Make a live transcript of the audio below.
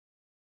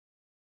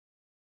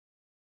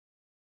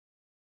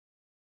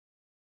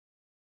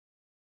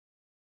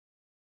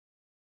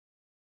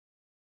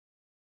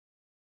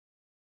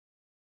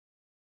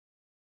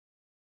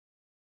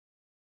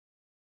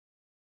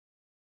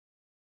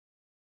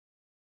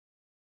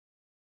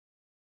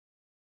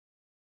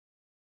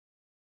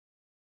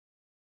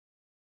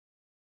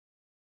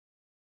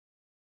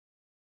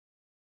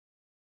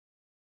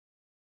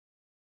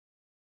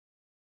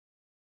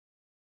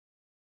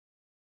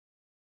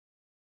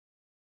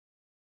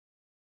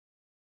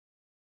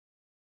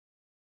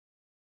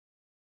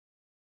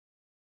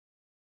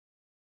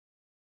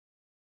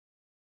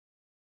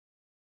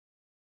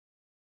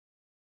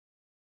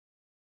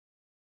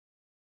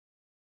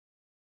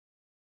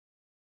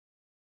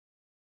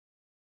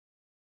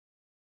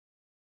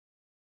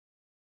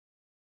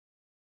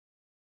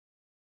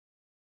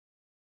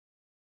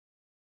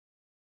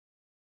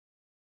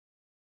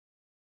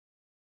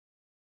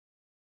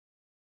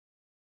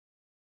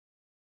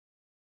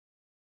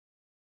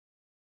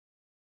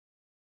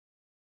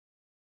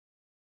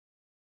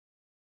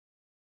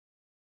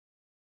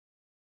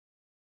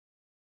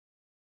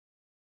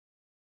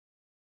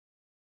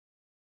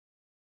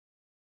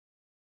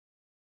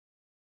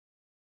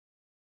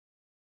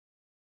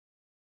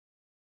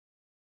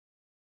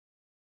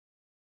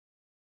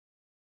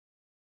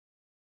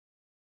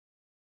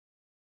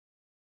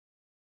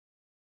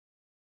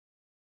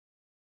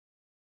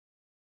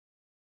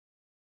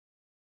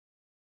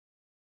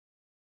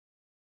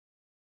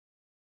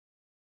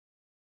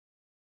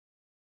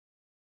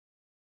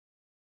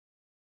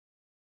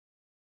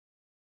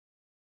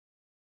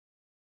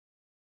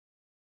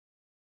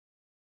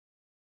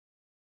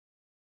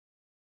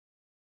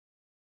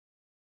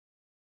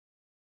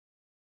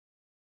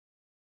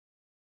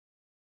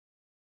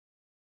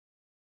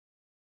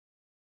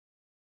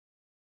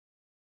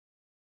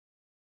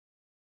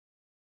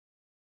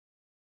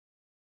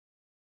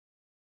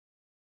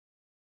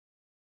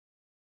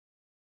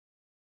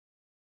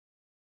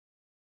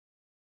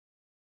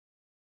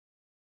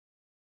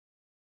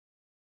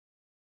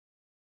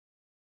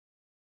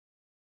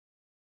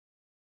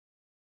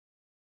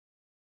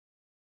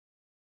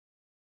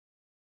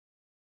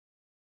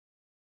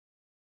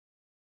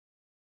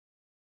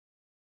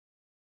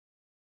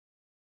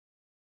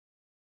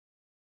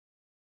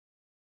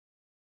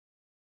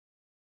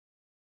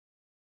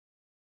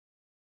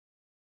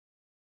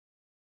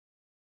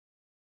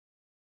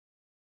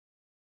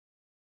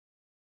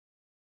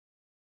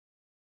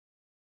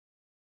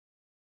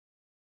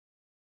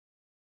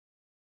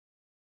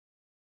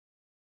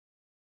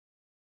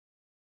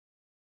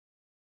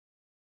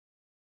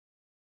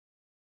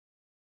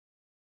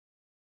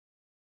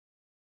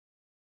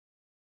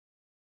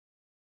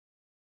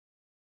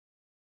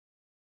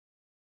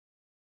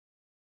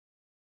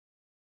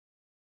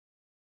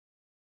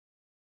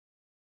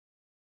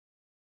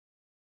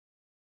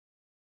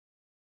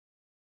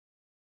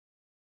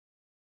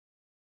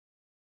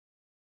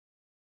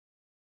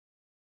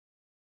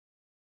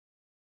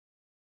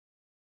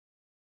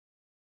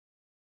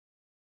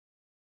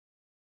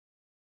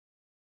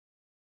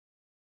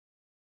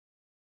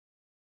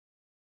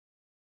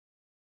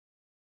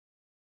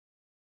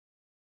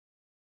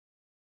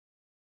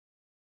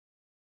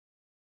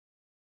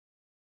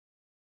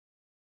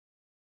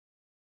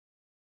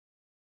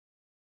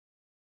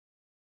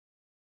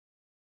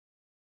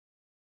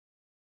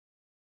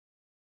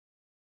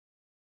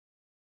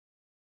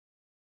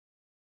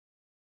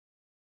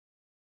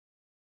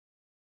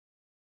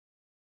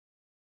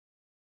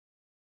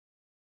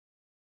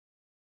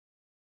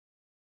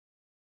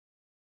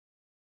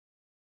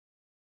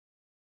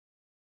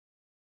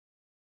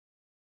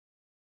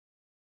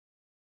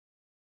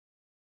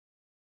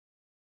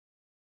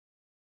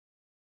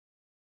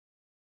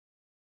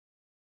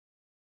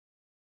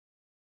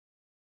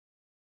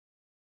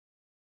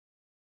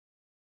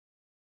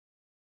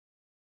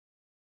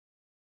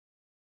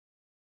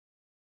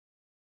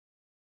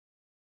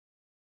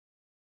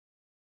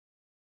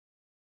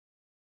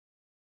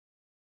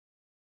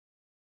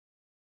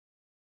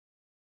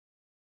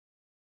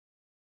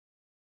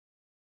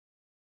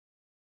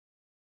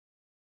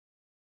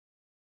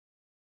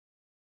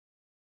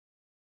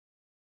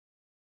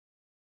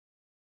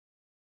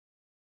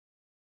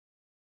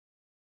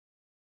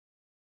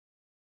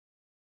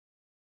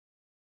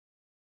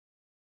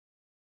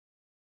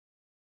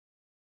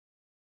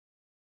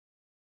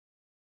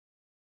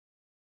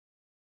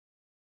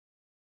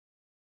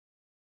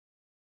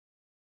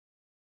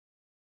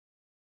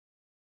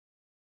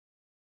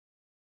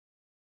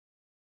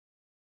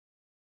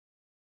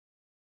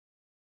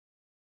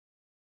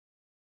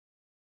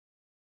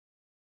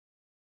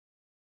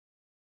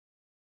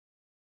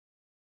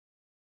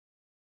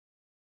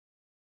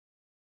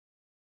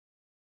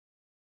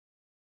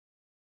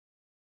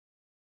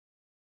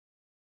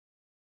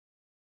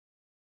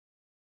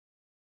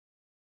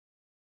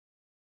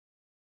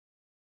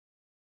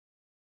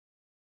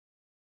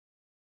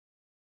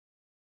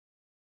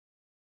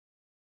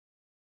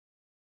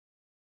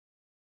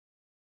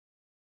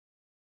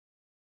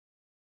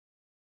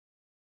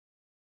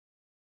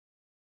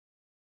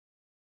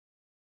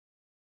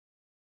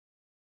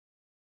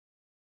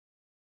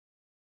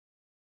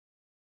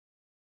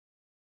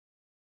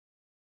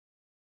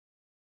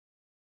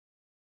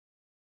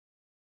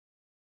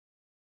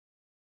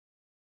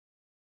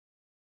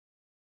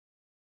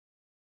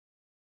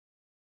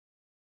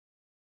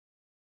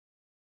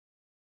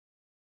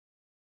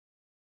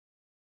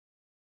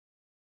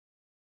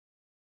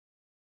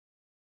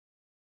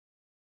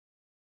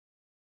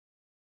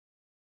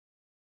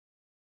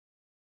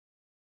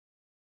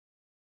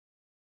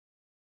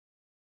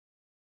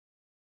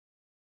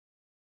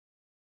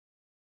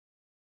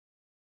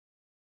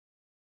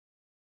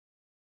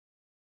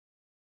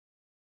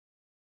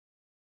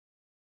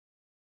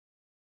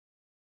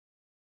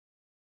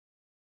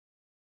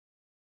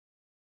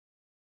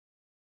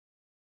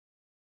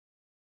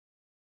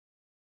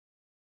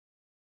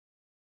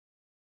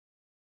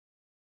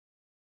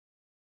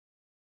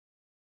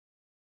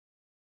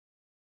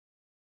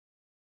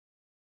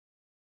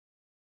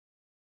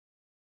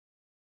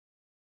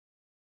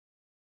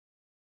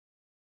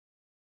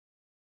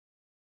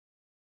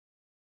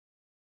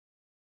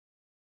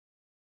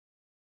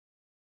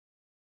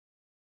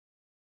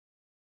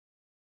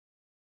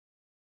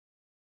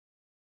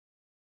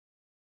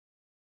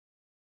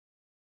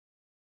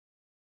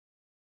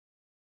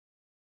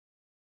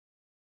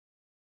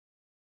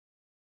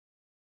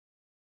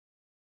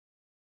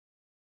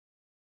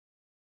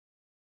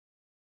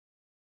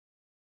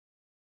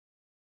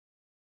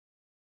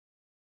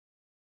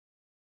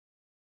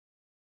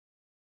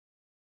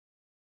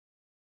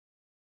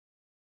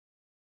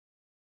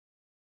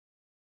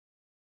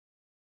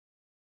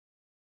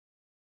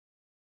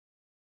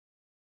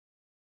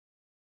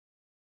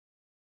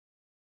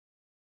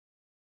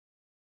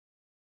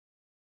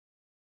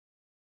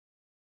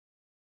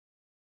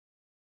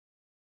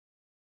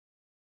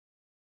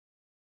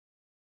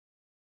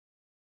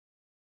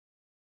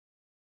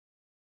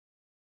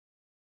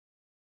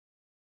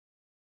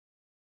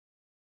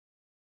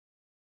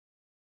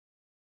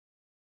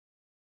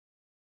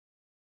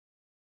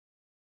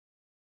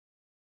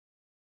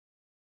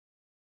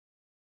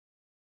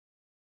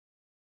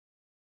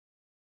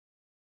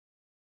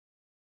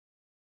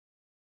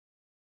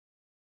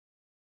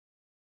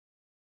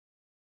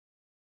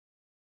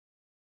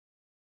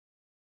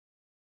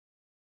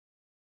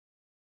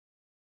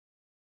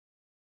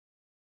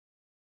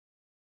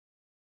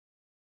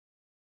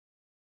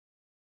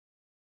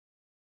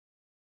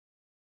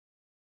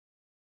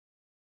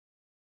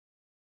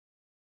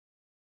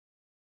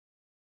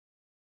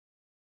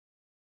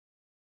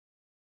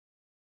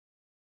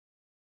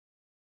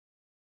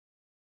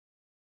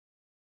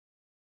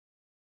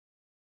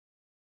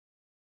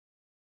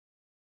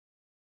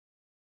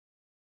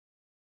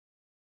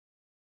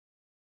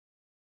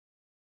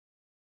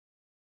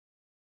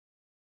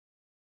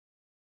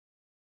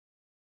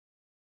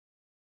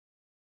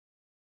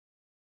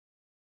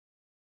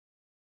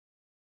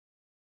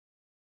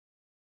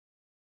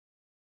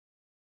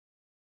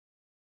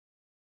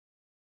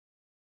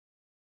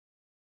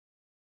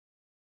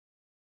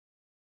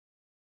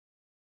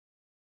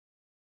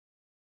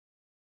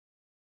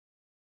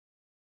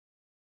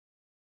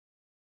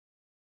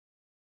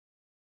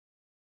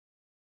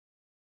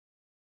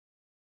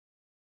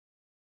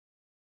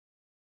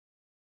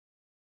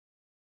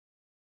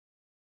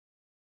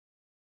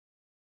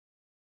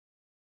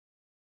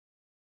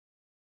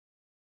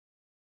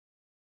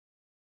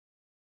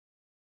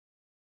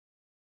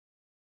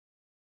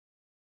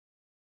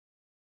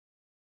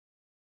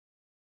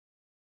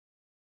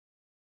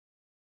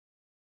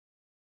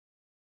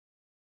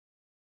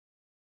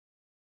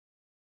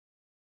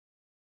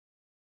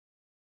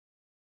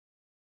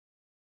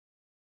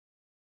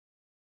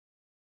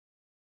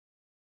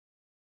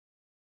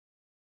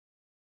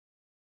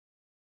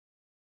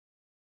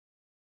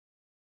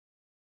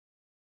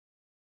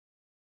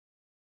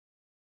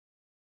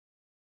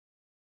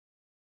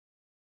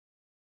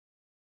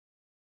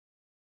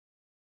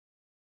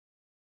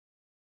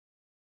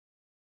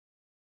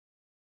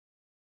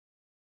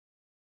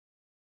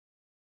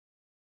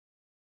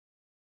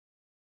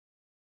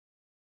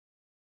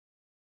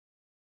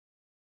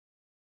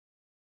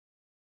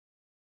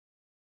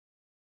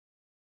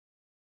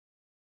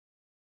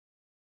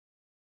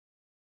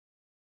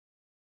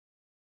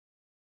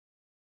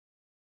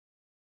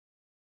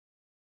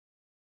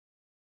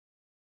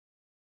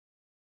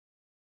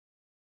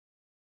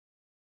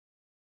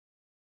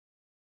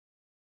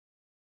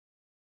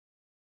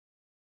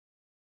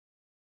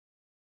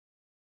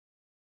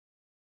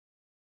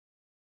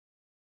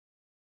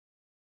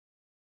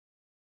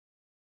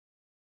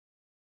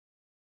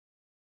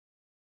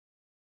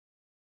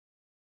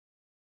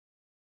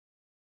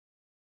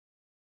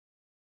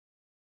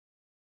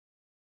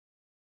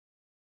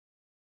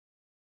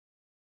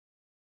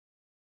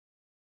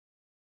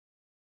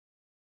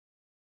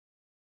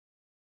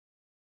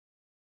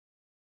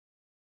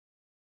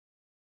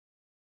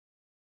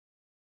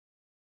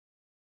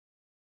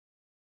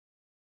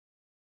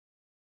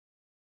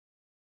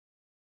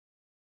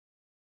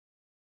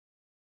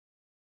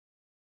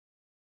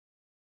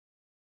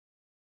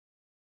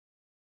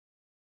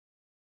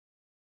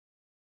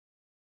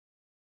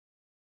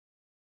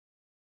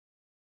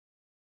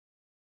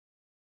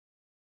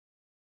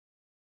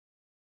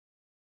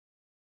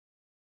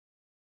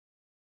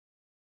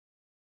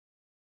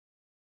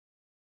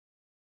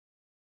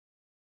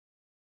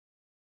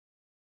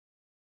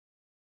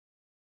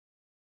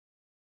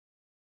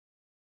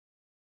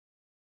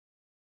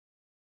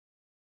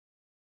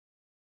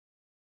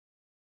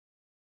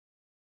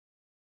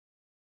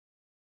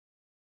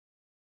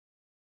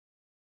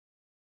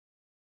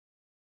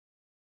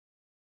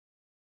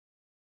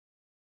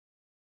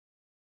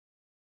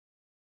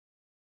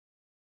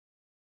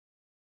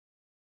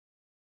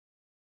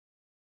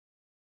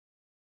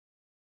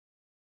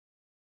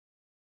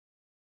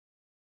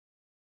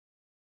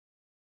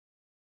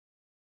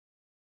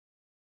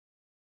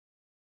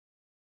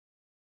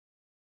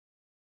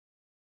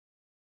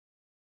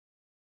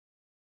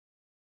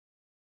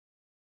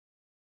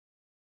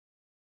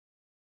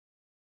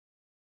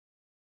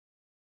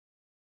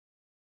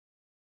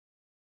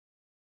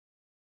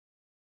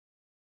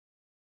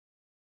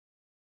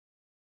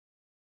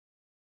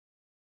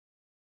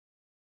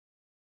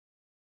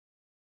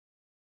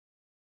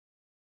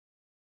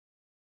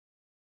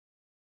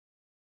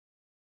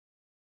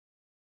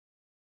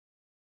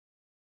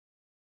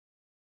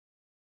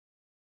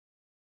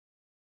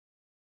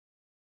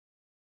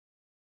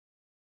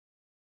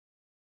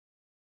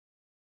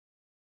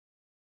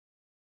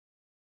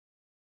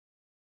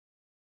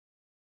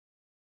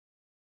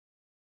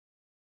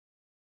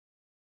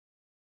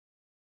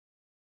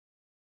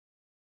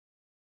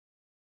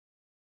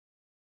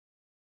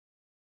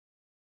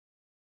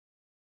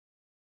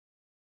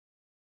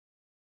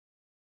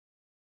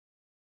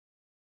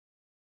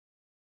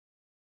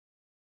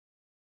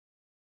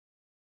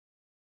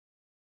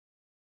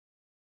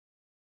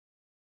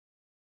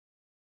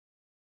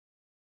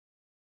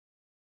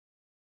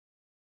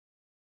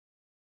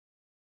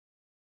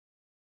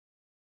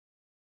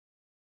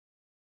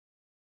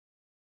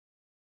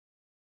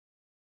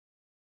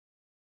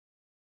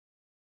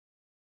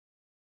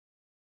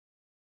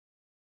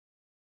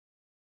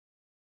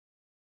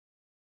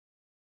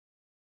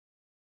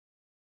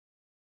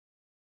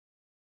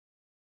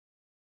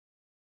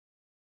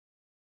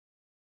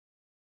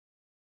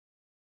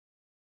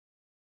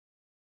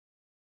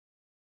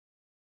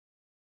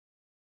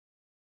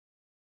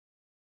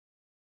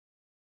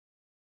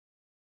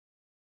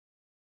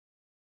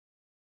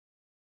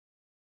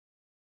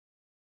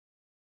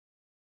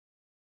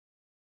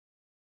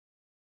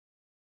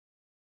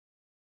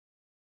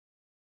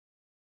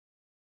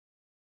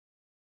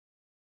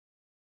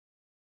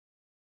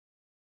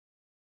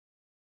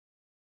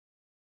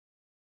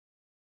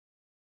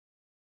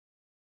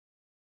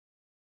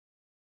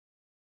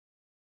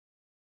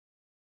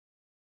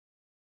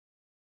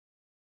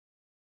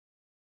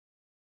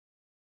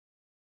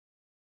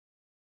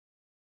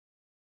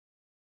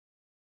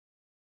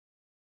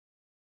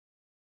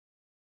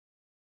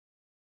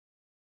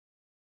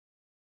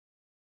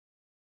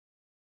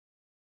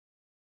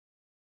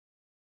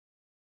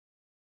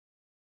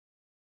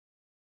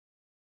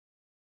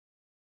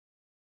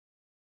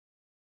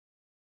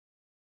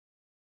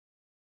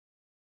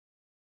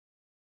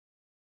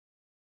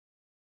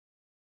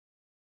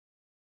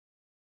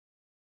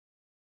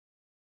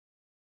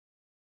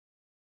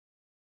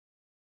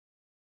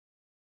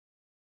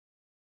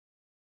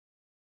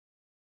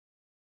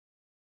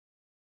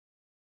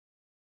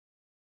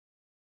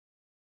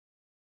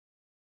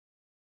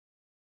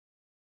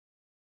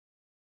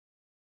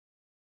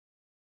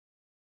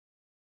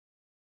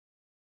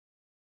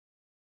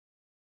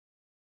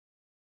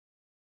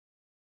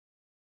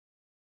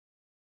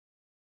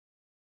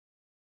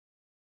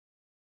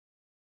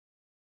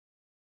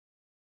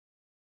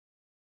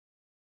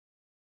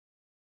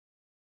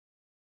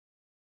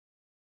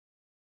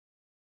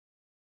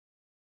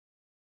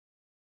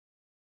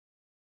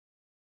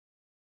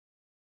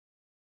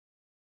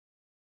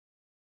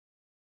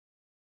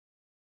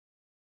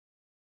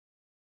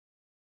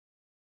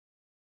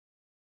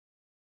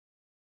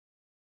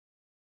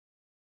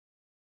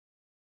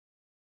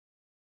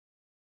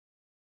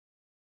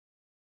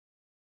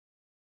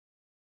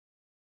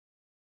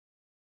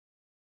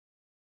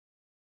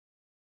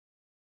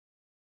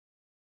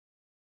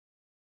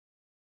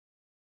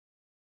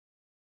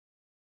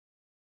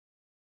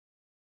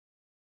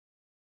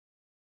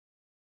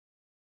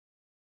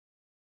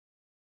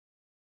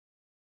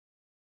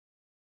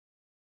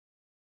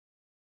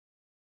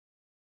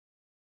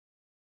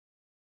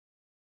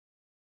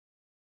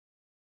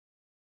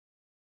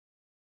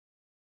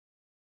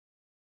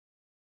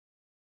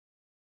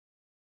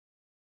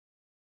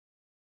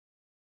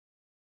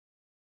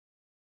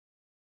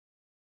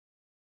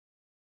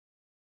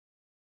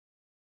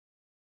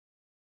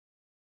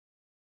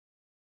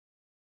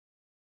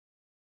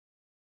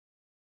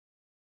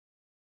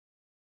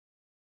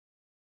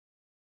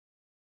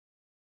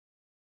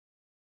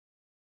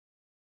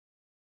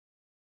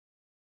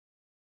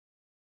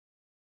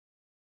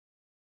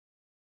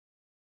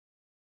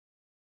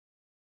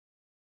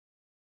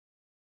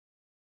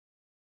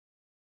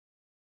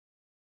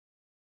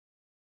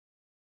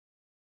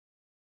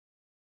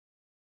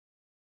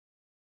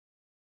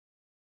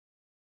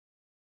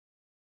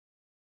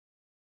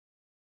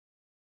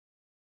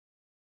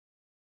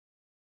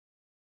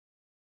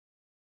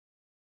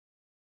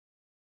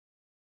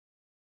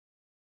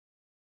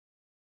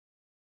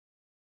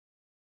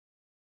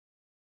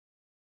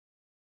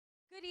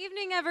Good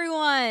evening,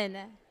 everyone.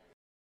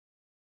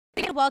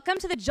 Welcome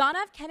to the John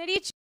F. Kennedy.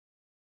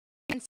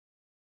 My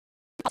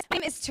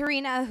name is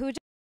Tarina Ahuja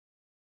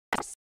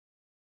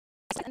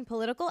and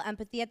Political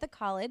Empathy at the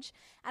college,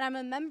 and I'm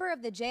a member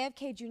of the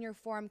JFK Junior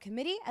Forum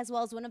Committee, as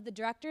well as one of the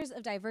directors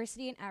of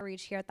Diversity and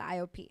Outreach here at the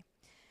IOP.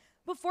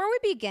 Before we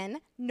begin,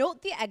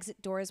 note the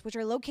exit doors, which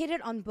are located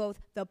on both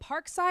the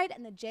park side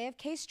and the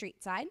JFK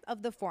Street side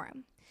of the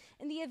forum.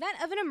 In the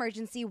event of an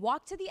emergency,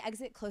 walk to the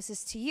exit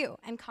closest to you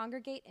and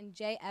congregate in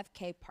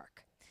JFK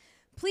Park.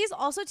 Please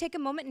also take a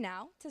moment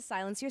now to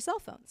silence your cell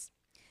phones.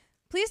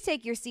 Please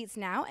take your seats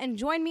now and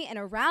join me in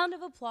a round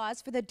of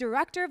applause for the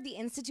Director of the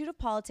Institute of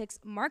Politics,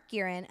 Mark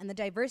Girin, and the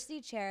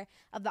Diversity Chair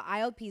of the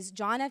IOP's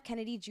John F.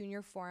 Kennedy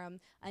Jr. Forum,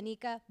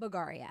 Anika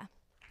Bagaria.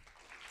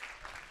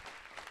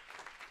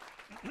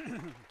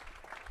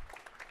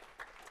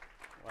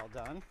 Well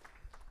done.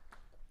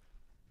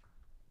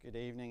 Good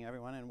evening,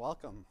 everyone, and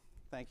welcome.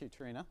 Thank you,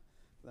 Tarina,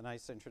 for the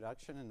nice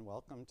introduction, and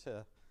welcome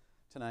to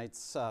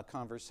tonight's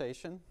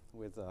conversation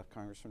with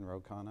Congressman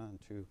Khanna and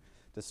two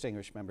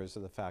distinguished members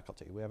of the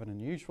faculty. We have an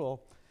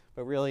unusual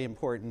but really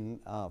important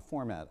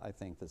format, I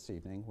think, this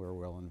evening, where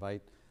we'll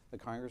invite the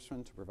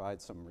Congressman to provide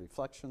some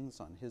reflections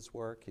on his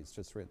work. He's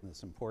just written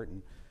this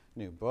important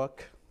new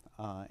book,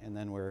 and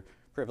then we're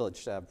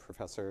privileged to have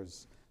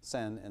Professors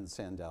Sen and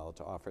Sandel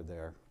to offer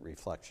their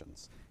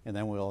reflections. And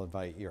then we'll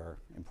invite your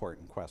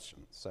important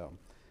questions. So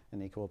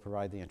Anika will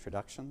provide the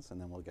introductions,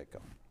 and then we'll get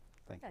going.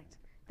 Thank you.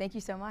 Thank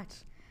you so much.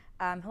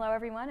 Hello,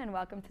 everyone, and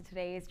welcome to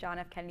today's John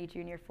F. Kennedy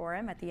Jr.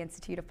 Forum at the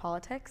Institute of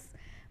Politics.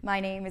 My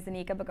name is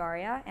Anika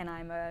Bagaria, and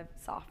I'm a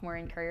sophomore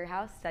in Currier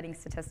House studying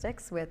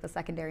statistics with the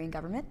secondary in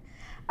government.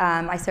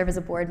 I serve as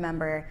a board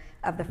member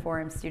of the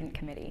Forum Student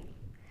Committee.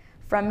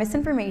 From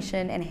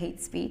misinformation and hate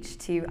speech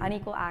to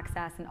unequal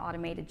access and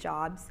automated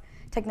jobs,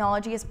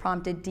 technology has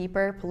prompted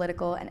deeper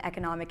political and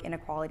economic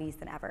inequalities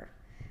than ever.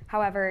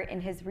 However,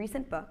 in his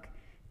recent book,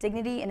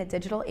 Dignity in a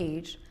Digital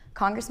Age,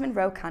 Congressman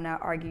Khanna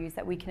argues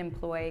that we can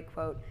employ,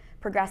 quote,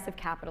 progressive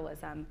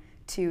capitalism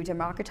to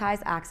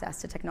democratize access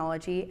to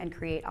technology and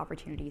create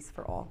opportunities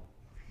for all.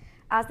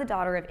 As the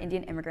daughter of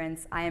Indian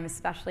immigrants, I am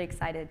especially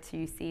excited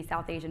to see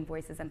South Asian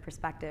voices and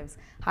perspectives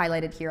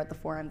highlighted here at the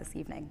forum this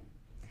evening.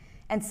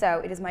 And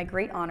so it is my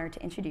great honor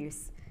to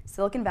introduce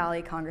Silicon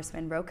Valley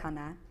Congressman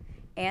Khanna,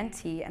 Ann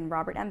T. and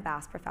Robert M.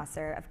 Bass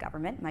Professor of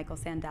Government Michael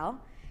Sandel,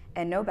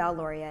 and Nobel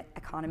laureate,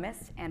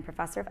 economist, and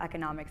Professor of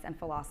Economics and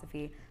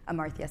Philosophy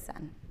Amartya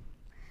Sen.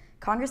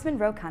 Congressman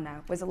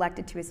Khanna was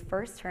elected to his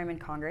first term in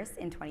Congress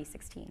in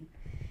 2016.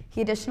 He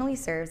additionally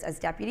serves as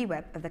Deputy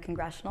Whip of the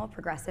Congressional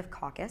Progressive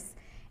Caucus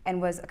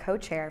and was a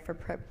co-chair for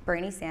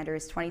Bernie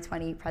Sanders'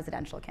 2020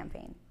 presidential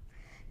campaign.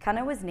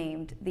 Khanna was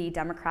named the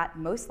Democrat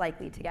most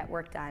likely to get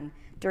work done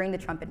during the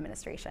Trump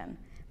administration,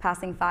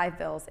 passing 5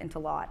 bills into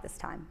law at this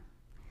time.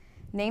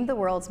 Named the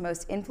world's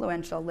most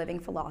influential living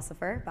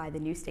philosopher by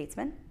the New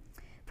Statesman,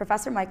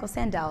 Professor Michael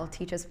Sandel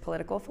teaches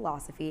political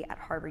philosophy at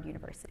Harvard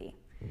University.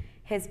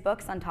 His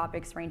books on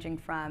topics ranging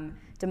from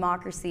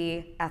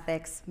democracy,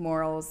 ethics,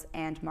 morals,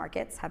 and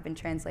markets have been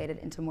translated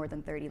into more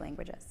than 30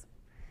 languages.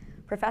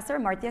 Professor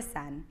Amartya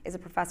Sen is a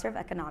professor of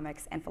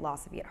economics and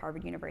philosophy at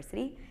Harvard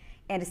University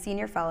and a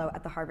senior fellow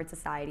at the Harvard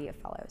Society of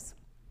Fellows.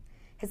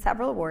 His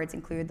several awards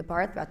include the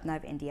Bharat Ratna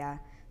of India,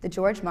 the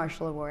George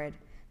Marshall Award,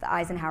 the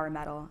Eisenhower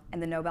Medal,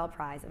 and the Nobel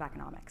Prize of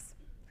Economics.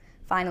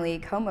 Finally,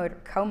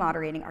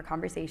 co-moderating our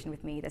conversation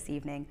with me this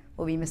evening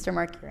will be Mr.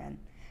 Mark Girin,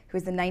 who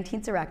is the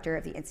 19th Director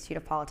of the Institute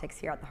of Politics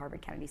here at the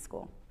Harvard Kennedy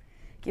School.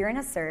 Girin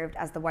has served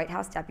as the White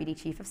House Deputy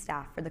Chief of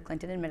Staff for the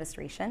Clinton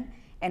administration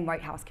and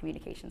White House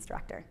Communications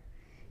Director.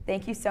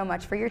 Thank you so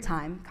much for your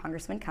time,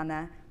 Congressman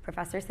Khanna,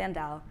 Professor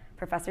Sandel,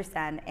 Professor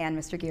Sen, and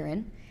Mr.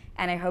 Girin,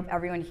 and I hope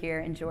everyone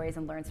here enjoys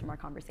and learns from our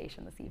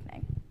conversation this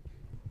evening.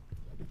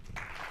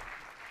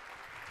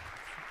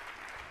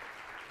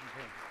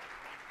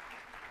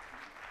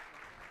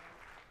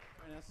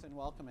 Join us in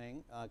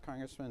welcoming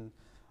Congressman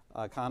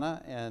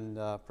Khanna and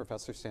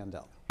Professor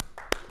Sandel.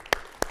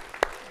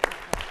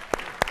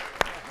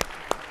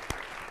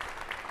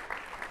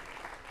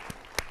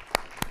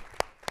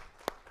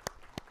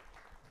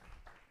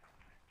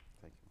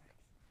 Thank you, Mike.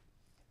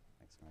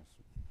 Thanks,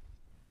 Congressman.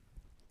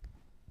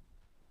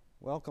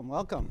 Welcome,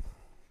 welcome,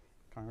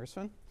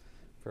 Congressman,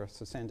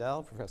 Professor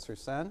Sandel, Professor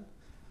Sen.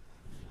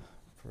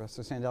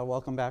 Professor Sandel,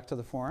 welcome back to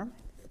the forum.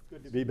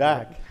 Good to be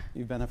back.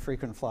 You've been a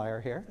frequent flyer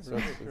here, so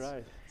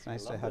Right. It's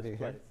nice to have you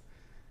here.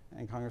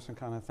 And Congressman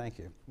Khanna, thank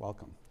you.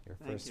 Welcome. Your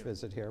first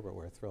visit here, but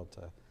we're thrilled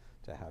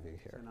to have you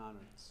here. It's an honor.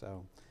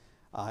 So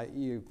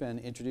you've been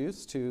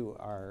introduced to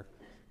our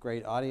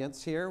great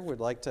audience here.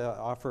 We'd like to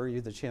offer you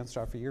the chance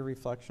to offer your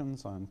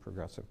reflections on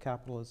progressive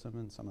capitalism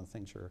and some of the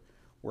things you're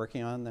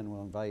working on. Then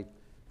we'll invite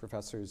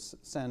Professors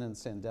Sen and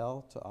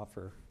Sandel to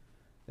offer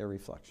their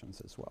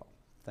reflections as well.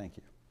 Thank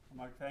you.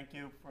 Mark, thank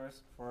you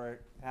first for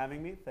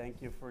having me. Thank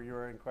you for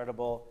your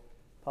incredible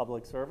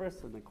public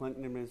service in the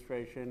Clinton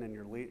administration and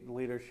your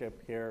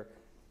leadership here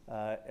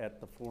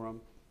at the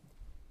forum.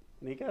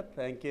 Anika,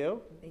 thank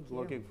you. Thank you.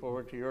 Looking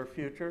forward to your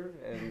future,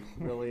 and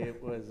really it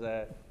was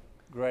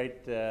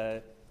great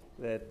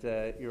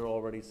that you're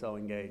already so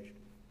engaged.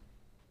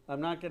 I'm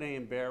not going to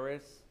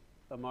embarrass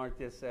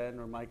Amartya Sen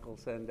or Michael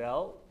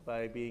Sandel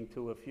by being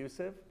too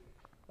effusive.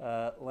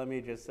 Let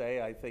me just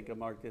say, I think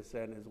Amartya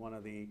Sen is one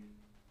of the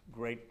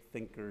great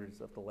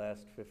thinkers of the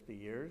last 50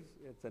 years.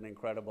 It's an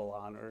incredible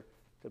honor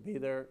to be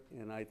there,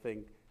 and I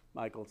think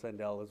Michael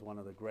Sandel is one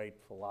of the great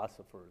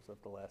philosophers of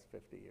the last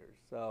 50 years.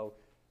 So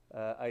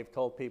I've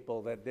told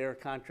people that their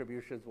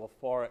contributions will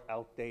far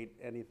outdate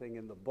anything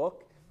in the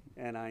book,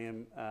 and I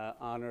am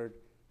honored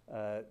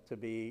to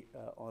be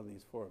on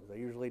these forums. I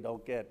usually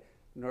don't get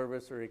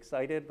nervous or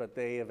excited, but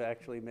they have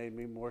actually made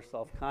me more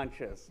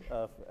self-conscious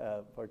of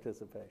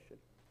participation.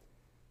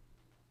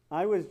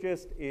 I was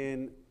just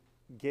in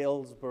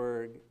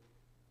Galesburg,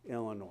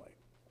 Illinois.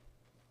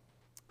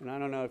 And I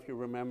don't know if you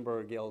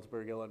remember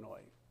Galesburg,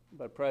 Illinois,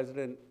 but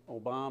President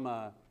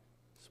Obama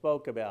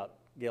spoke about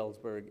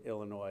Galesburg,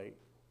 Illinois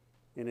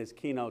in his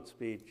keynote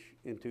speech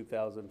in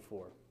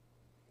 2004.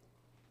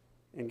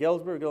 And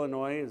Galesburg,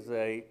 Illinois is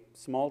a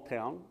small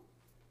town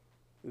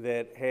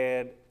that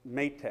had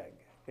Maytag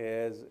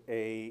as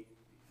a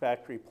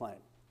factory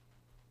plant.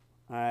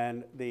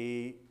 And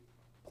the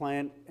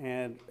plant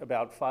had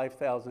about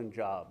 5,000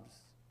 jobs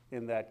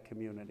in that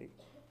community.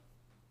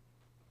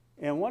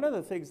 And one of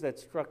the things that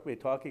struck me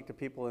talking to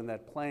people in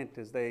that plant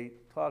is they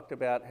talked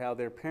about how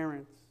their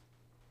parents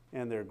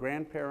and their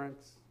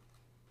grandparents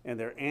and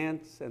their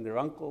aunts and their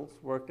uncles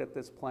worked at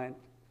this plant,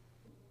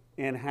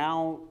 and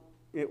how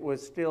it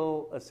was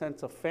still a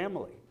sense of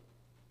family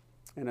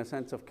and a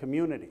sense of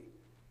community.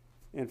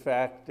 In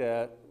fact,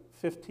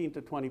 15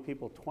 to 20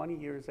 people 20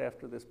 years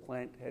after this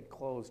plant had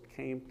closed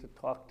came to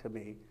talk to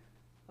me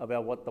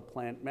about what the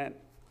plant meant.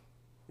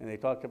 And they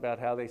talked about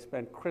how they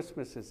spent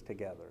Christmases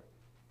together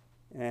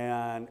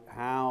and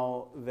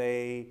how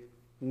they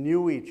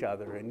knew each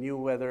other and knew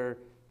whether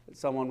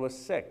someone was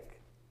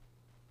sick,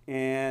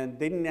 and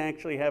didn't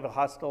actually have a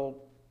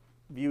hostile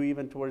view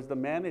even towards the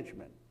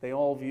management. They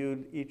all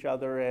viewed each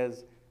other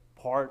as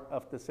part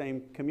of the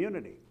same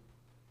community.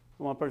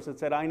 One person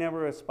said, I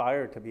never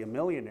aspired to be a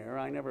millionaire.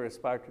 I never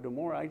aspired to do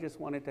more. I just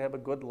wanted to have a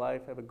good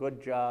life, have a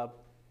good job,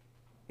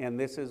 and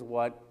this is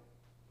what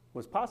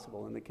was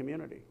possible in the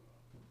community.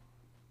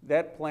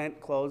 That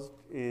plant closed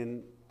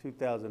in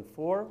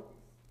 2004.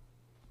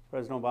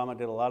 President Obama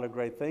did a lot of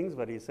great things,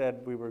 but he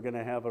said we were going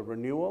to have a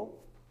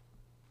renewal,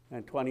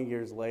 and 20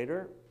 years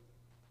later,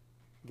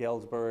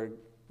 Galesburg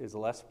is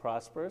less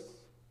prosperous.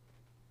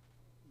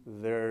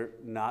 There are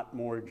not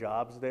more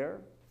jobs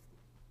there.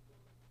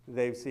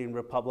 They've seen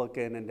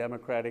Republican and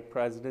Democratic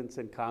presidents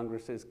and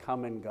Congresses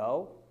come and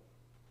go,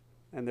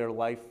 and their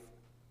life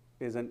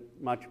isn't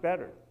much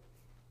better.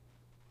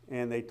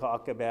 And they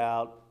talk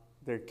about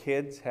their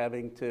kids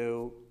having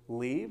to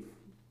leave.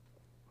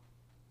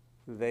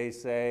 They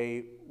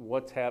say,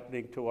 what's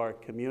happening to our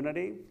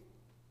community?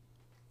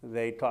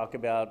 They talk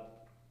about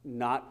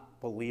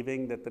not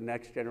believing that the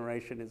next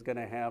generation is going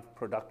to have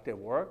productive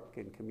work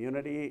and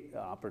community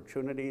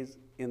opportunities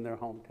in their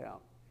hometown.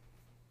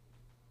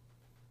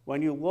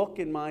 When you look,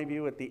 in my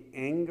view, at the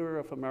anger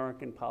of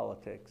American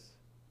politics,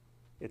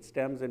 it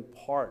stems in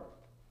part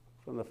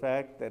from the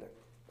fact that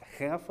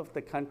half of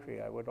the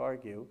country, I would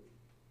argue,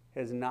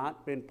 has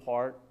not been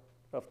part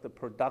of the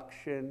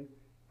production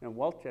and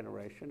wealth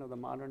generation of the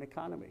modern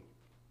economy.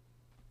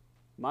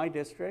 My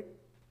district,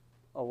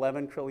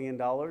 $11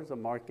 trillion of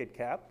market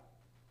cap.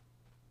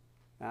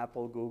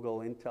 Apple, Google,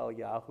 Intel,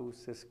 Yahoo,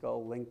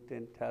 Cisco,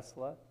 LinkedIn,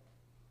 Tesla.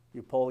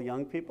 You poll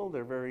young people,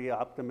 they're very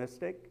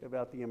optimistic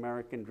about the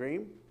American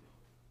dream.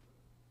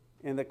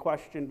 And the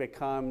question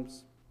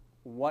becomes,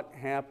 what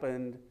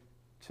happened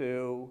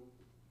to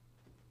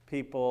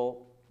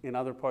people in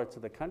other parts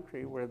of the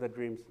country where the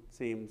dream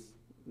seems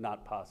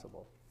not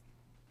possible?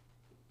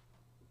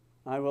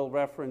 I will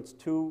reference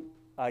two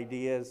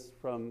ideas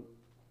from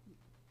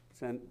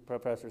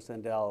Professor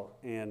Sandel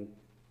and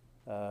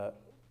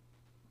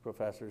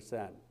Professor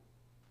Sen.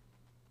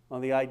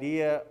 On the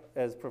idea,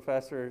 as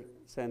Professor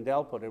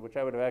Sandel put it, which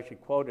I would have actually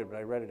quoted, but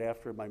I read it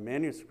after my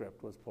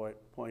manuscript was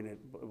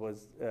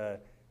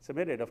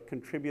submitted, of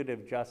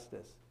contributive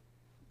justice.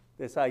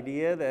 This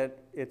idea that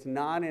it's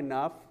not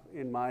enough,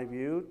 in my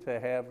view, to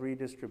have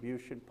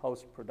redistribution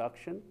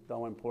post-production,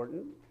 though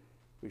important.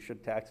 We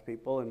should tax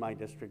people in my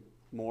district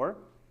more.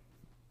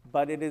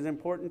 But it is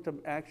important to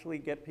actually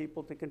get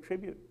people to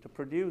contribute, to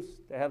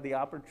produce, to have the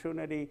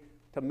opportunity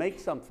to make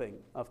something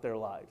of their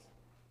lives.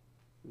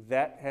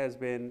 That has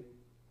been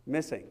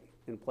missing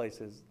in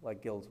places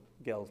like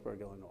Galesburg,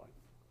 Illinois.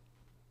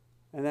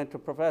 And then to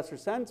Professor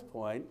Sen's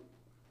point,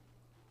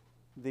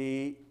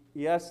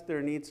 yes,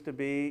 there needs to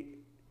be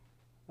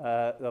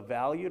the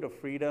value to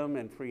freedom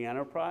and free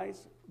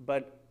enterprise,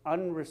 but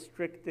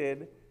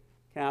unrestricted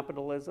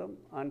capitalism,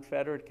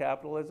 unfettered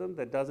capitalism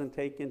that doesn't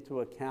take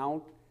into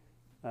account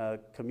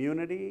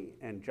community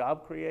and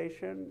job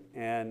creation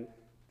and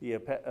the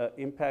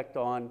impact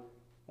on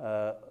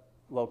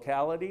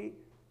locality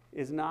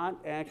is not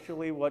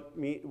actually what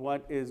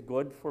is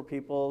good for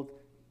people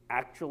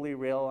actually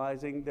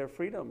realizing their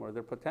freedom or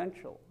their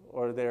potential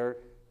or their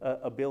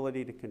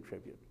ability to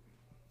contribute.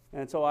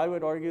 And so I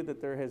would argue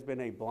that there has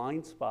been a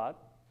blind spot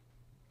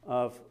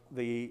of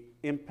the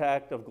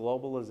impact of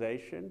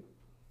globalization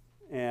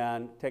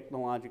and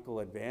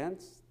technological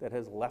advance that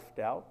has left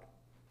out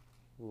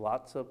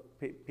lots of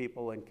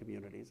people and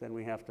communities, and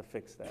we have to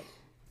fix that.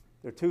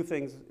 There are two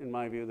things, in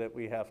my view, that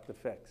we have to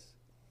fix.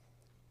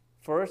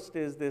 First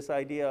is this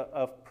idea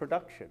of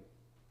production.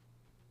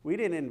 We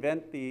didn't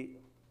invent the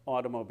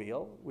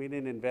automobile, we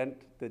didn't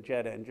invent the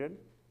jet engine,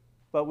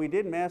 but we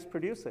did mass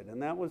produce it,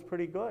 and that was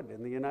pretty good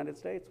in the United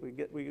States.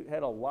 We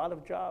had a lot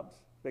of jobs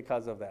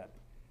because of that.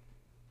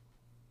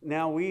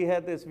 Now, we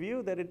had this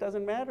view that it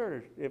doesn't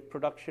matter if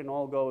production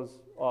all goes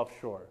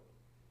offshore.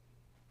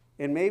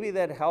 And maybe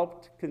that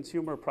helped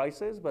consumer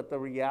prices, but the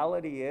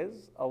reality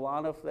is a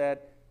lot of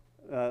that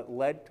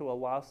led to a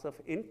loss of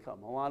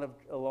income,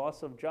 a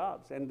loss of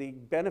jobs. And the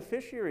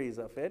beneficiaries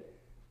of it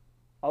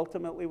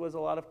ultimately was a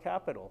lot of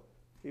capital.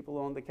 People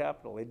owned the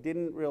capital. It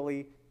didn't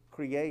really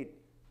create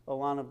a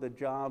lot of the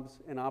jobs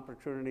and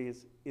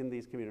opportunities in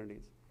these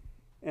communities.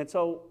 And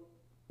so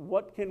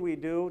what can we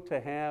do to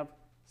have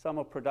some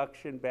of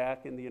production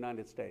back in the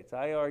United States?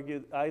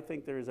 I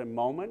think there is a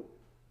moment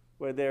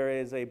where there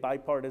is a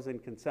bipartisan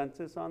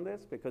consensus on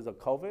this because of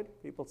COVID.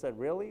 People said,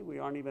 really? We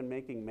aren't even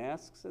making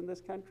masks in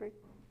this country?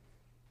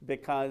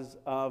 Because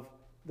of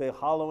the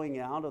hollowing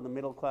out of the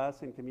middle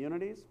class in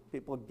communities.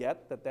 People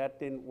get that that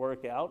didn't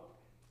work out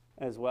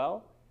as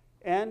well.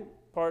 And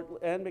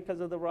because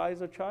of the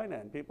rise of China.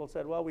 And people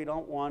said, well, we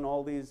don't want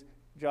all these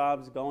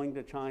jobs going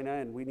to China,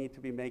 and we need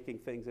to be making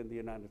things in the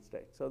United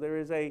States. So there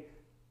is a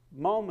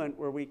moment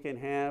where we can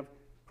have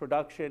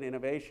production,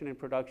 innovation in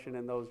production,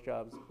 and those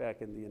jobs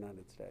back in the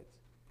United States.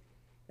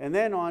 And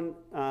then on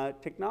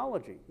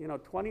technology,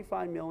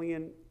 25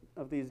 million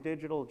of these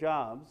digital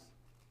jobs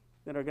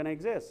that are going to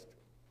exist.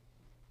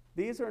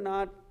 These are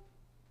not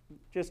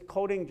just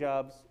coding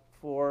jobs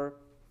for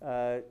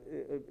Google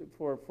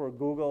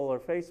or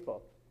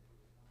Facebook.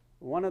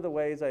 One of the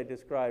ways I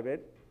describe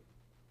it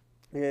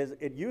is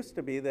it used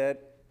to be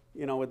that,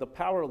 with the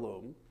power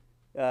loom,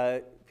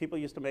 people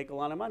used to make a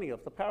lot of money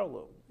off the power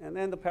loom. And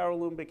then the power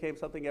loom became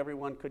something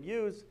everyone could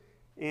use,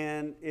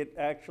 and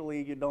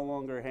you no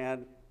longer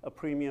had a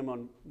premium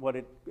on what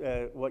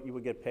you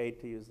would get paid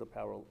to use the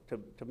power,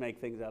 to make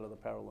things out of the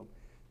power loom.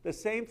 The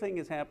same thing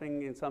is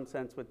happening in some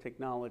sense with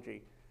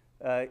technology.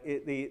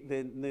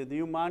 The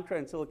new mantra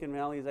in Silicon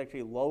Valley is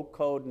actually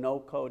low-code,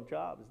 no-code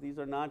jobs. These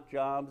are not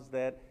jobs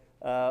that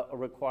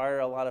require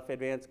a lot of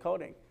advanced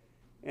coding.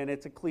 And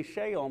it's a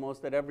cliche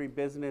almost that every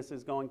business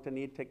is going to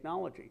need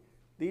technology.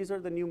 These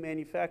are the new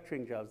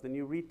manufacturing jobs, the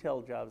new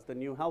retail jobs, the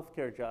new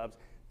healthcare jobs.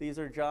 These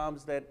are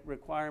jobs that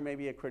require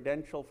maybe a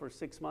credential for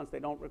 6 months. They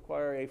don't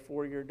require a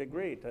 4-year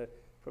degree. To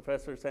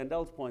Professor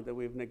Sandel's point that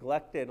we've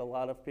neglected a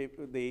lot of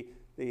people, the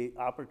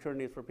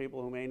opportunities for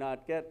people who may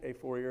not get a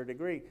 4-year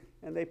degree,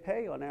 and they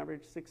pay on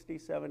average $60,000,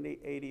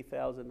 $70,000,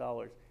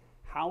 $80,000.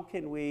 How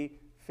can we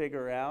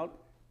figure out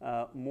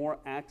more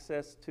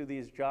access to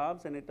these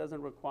jobs? And it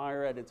doesn't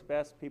require, at its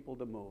best, people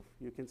to move.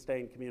 You can stay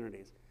in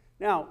communities.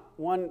 Now,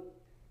 one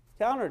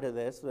counter to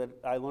this that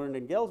I learned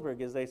in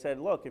Galesburg is they said,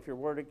 look, if you're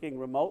working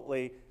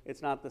remotely,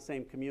 it's not the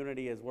same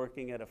community as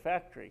working at a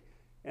factory.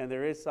 And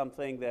there is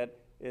something that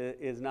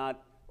is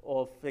not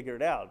all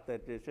figured out,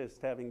 that it's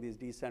just having these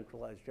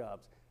decentralized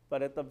jobs.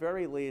 But at the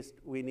very least,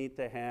 we need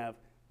to have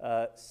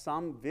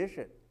some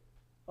vision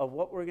of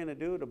what we're going to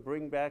do to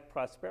bring back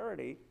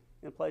prosperity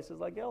in places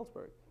like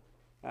Galesburg.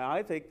 And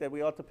I think that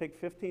we ought to pick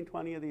 15,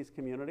 20 of these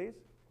communities.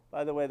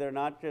 By the way, they're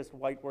not just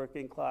white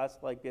working class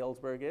like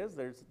Galesburg is.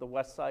 There's the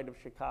west side of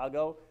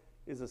Chicago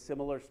is a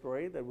similar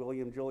story that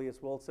William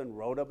Julius Wilson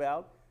wrote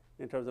about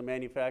in terms of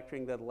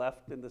manufacturing that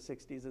left in the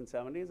 60s and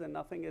 70s, and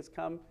nothing has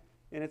come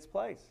in its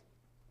place.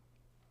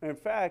 In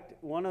fact,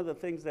 one of the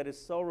things that is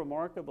so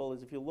remarkable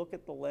is if you look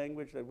at the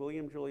language that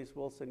William Julius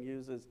Wilson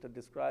uses to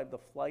describe the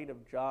flight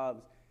of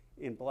jobs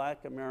in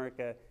Black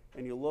America,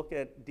 and you look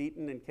at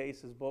Deaton and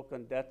Case's book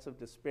on Debts of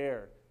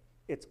Despair,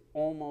 it's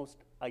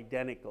almost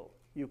identical.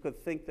 You could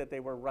think that they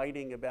were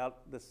writing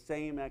about the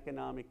same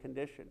economic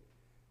condition.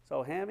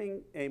 So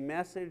having a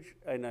message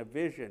and a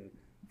vision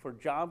for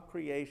job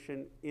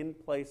creation in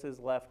places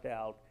left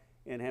out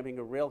and having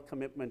a real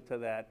commitment to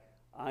that,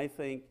 I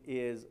think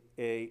is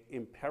an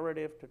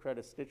imperative to try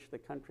to stitch the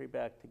country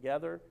back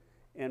together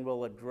and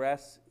will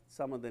address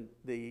some of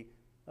the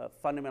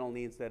fundamental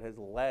needs that has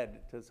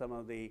led to some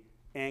of the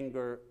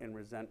anger and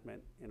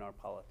resentment in our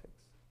politics.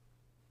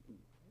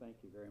 Thank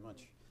you very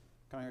much,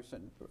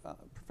 Congressman.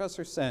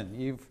 Professor Sen,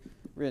 you've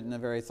written a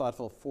very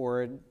thoughtful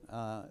foreword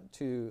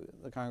to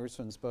the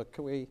Congressman's book.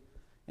 Can we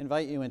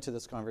invite you into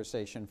this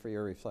conversation for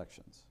your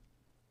reflections?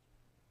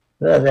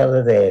 Well, that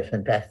was a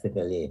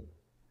fantastically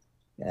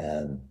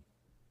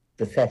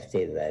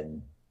perceptive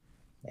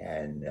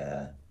and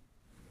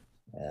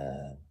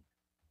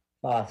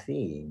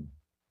far-seeing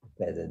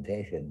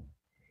presentation.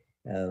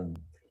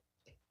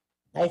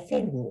 I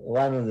think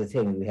one of the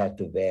things we have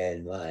to bear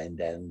in mind,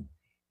 and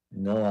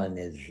no one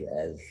is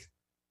as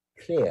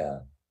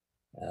clear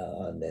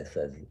on this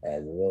as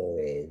Roe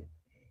is,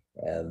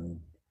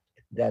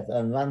 that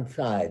on one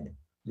side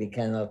we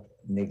cannot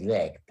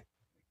neglect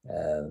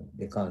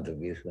the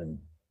contribution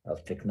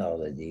of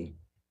technology,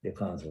 the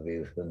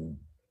contribution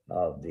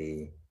of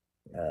the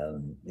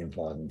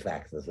important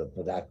factors of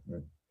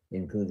production,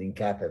 including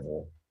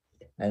capital.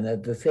 And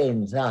at the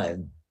same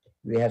time,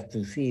 we have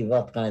to see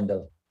what kind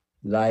of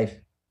life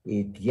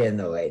it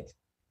generates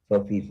for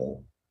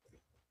people.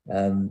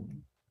 Um,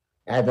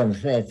 Adam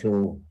Smith,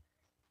 who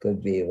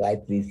could be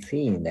rightly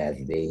seen as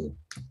the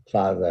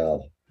father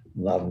of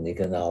modern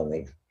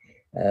economics,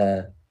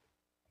 uh,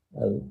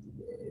 uh,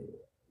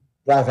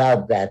 brought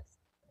out that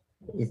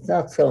it's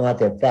not so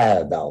much a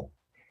paradox,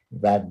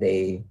 but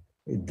the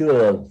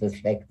dual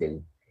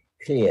perspective.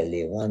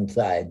 Clearly, one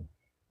side,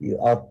 you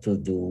ought to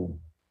do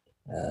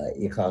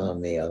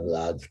economy of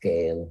large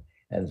scale,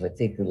 and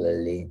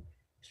particularly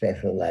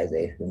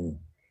specialization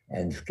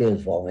and skill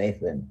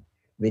formation,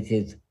 which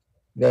is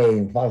very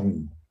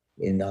important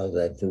in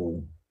order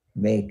to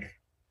make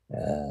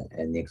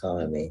an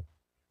economy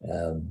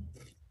um,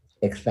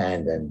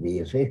 expand and be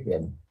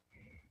efficient.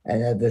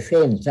 And at the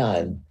same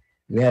time,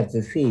 we have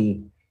to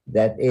see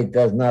that it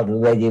does not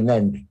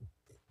regiment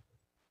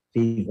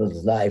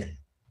people's life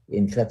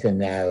in such a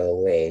narrow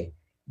way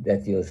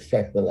that you're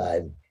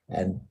specialized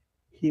and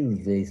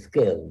hugely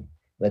skilled,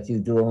 but you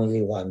do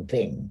only one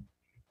thing.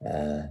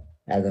 Uh,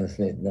 Adam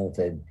Smith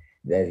noted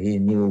that he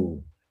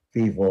knew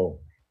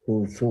people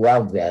who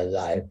throughout their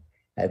life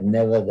had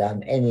never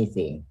done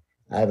anything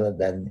other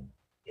than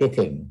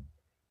hitting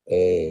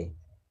a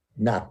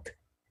nut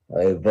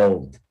or a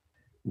bolt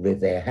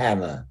with a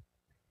hammer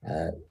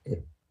uh,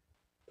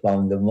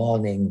 from the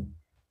morning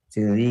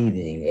to the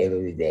evening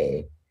every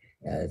day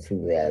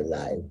through their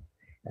life.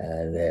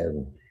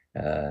 And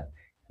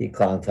he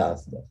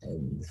contacted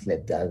and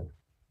slipped out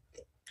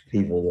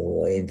people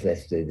who were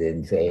interested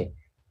in, say,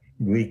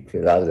 Greek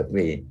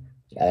philosophy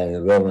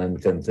and Roman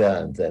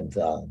concerns and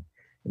so on.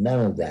 None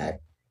of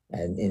that.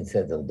 And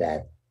instead of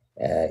that,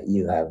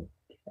 you have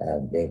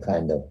a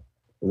kind of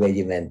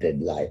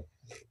regimented life.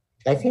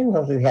 I think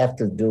what we have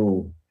to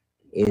do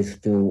is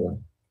to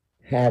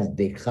have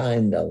the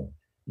kind of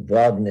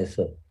broadness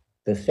of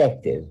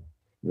perspective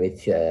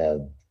which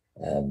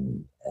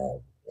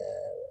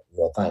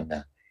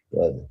Khanna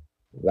was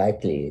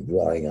rightly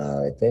drawing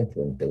our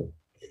attention to,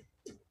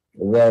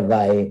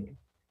 whereby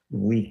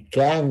we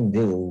can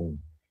do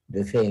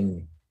the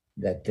thing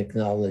that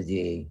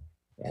technology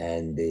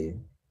and the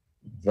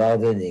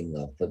broadening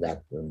of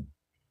production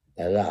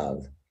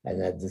allows,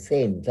 and at the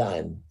same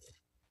time,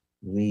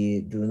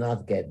 we do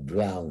not get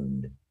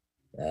drowned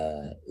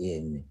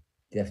in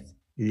just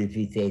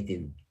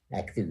repetitive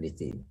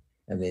activity.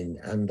 I mean,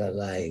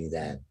 underlying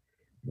that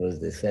was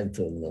the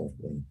central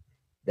notion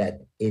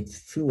that it's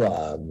through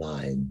our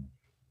mind,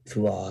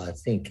 through our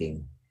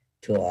thinking,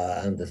 to our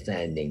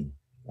understanding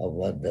of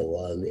what the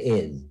world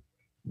is,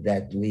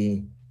 that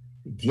we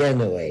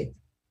generate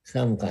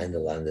some kind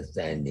of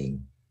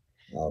understanding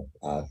of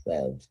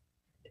ourselves.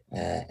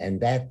 And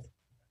that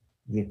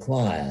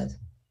requires,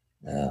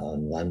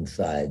 on one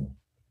side,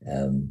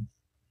 um,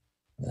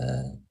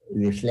 uh,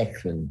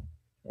 reflection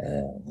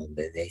on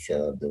the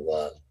nature of the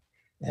world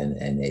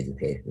and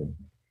education,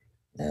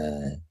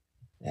 uh,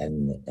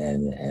 and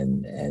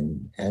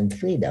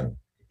freedom.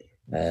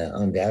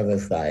 On the other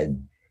side,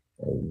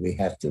 we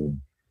have to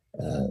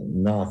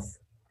not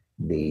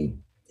be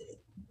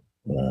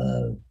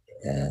uh,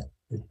 uh,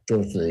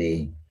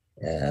 totally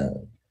uh,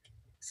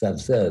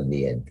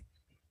 subservient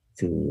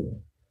to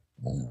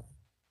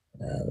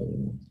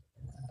um,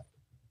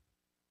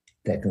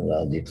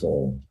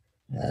 technological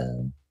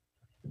uh,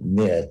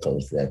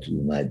 miracles that we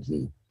might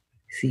be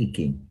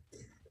seeking.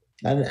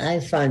 And I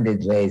find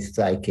it very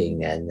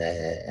striking, and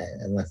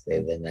I must say,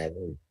 when I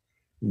was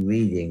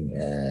reading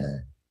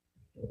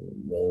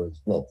Lowell's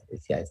book,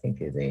 which I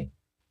think is a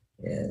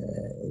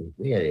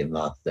really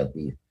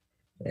masterpiece,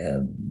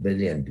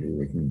 brilliantly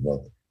written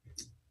book,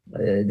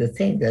 the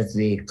thing that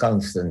we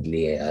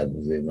constantly I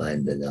was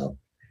reminded of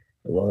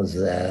was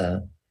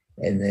an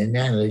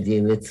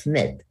analogy with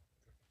Smith,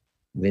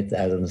 with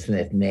Adam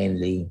Smith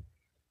mainly.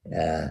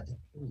 Uh,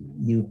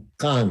 you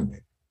can't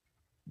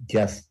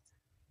just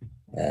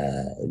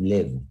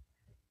live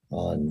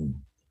on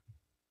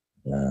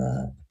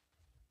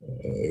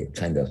a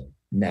kind of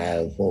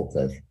narrow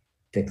focus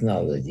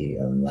technology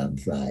on one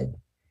side,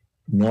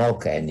 nor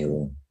can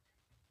you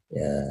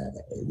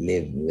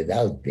live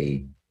without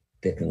the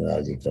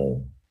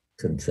technological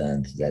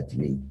concerns that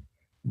we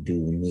do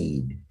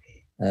need.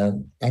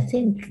 I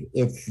think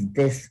it's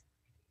this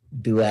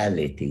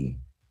duality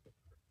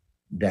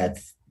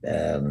that's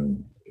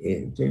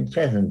it's been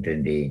present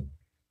in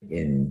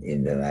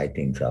the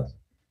writings of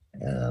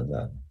uh,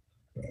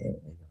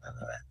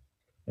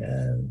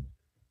 uh,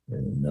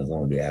 not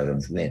only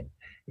Adam Smith,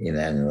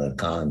 Immanuel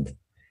Kant,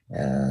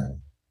 uh,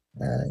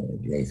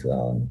 later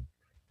on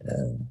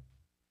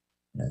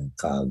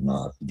Karl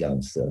Marx,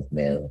 John Stuart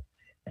Mill,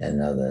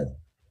 and others,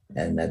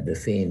 and at the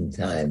same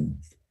time,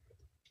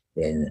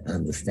 in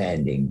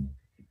understanding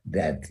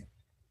that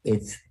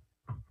it's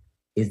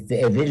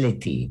the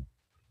ability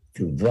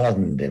to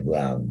broaden the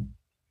ground,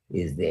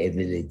 is the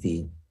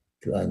ability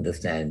to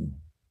understand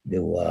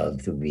the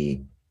world to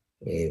be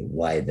a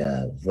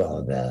wider,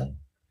 broader,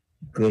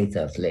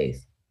 greater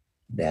place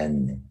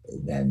than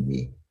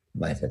we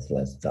might at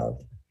first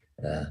thought.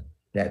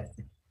 That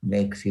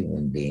makes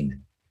human beings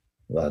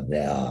what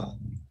they are.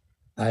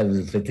 I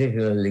was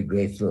particularly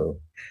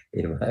grateful,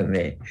 if I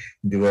may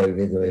do a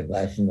bit of a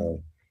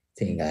personal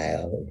thing.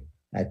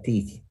 I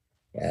teach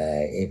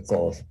a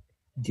course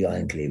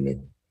jointly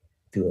with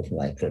two of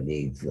my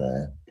colleagues.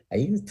 I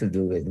used to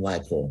do with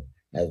Michael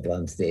at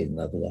one stage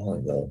not long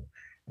ago.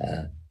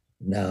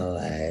 Now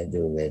I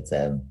do with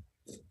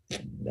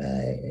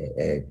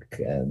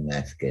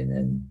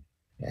Maskin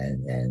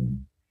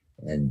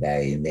and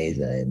Barry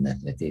Mazer, a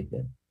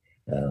mathematician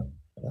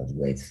of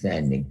great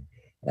standing.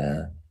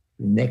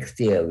 Next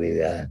year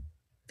we are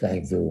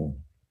trying to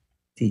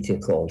teach a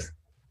course,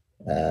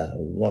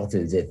 what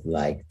is it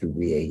like to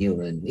be a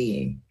human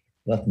being?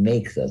 What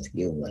makes us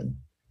human?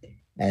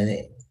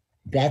 And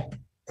that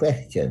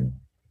question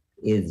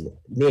is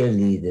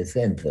really the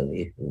central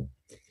issue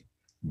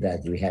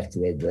that we have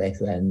to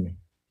address, and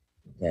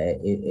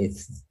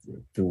it's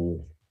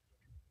to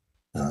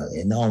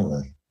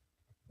enormous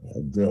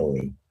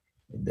glory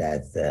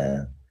that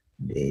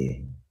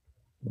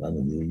one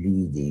of the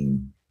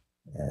leading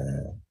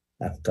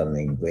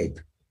upcoming great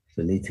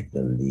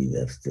political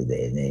leaders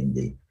today,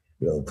 namely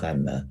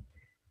Khanna,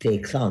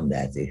 takes on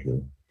that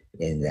issue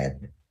in that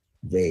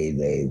very,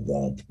 very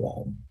broad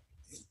form.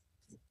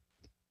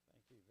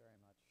 Thank you very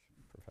much,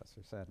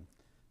 Professor Sen.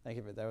 Thank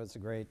you. That was a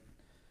great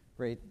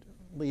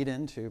lead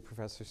into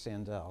Professor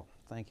Sandel.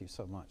 Thank you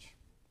so much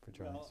for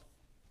joining us.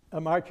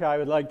 Amartya, I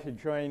would like to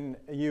join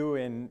you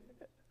in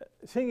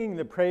singing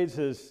the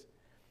praises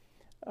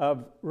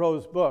of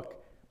Ro's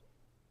book.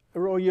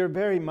 Ro, you're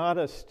very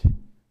modest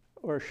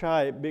or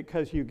shy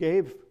because you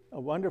gave a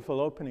wonderful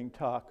opening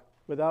talk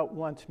without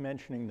once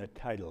mentioning the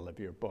title of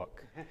your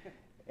book.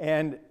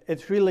 And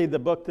it's really the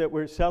book that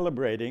we're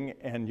celebrating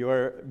and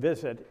your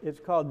visit. It's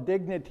called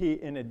Dignity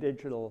in a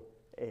Digital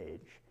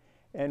Age.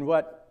 And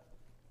what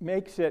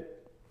makes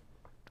it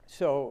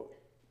so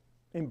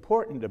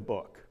important a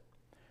book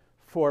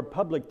for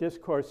public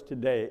discourse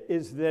today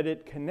is that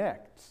it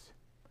connects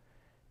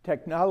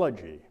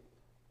technology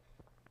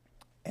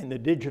and the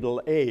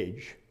digital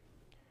age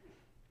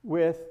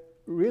with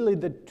really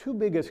the two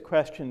biggest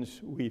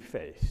questions we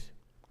face.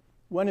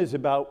 One is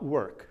about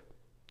work,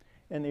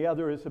 and the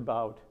other is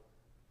about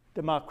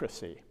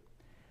democracy.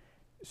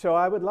 So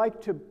I would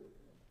like to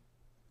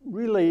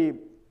really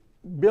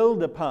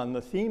build upon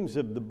the themes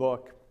of the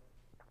book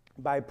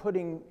by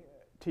putting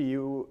to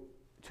you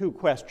two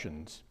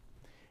questions.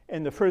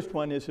 And the first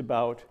one is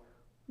about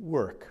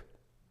work.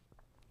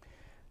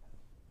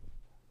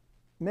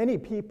 Many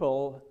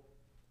people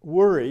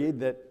worry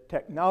that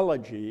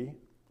technology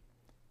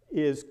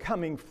is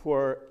coming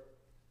for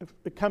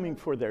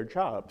their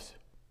jobs.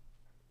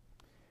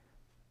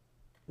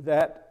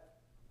 That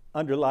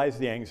underlies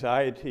the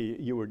anxiety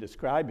you were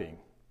describing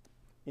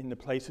in the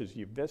places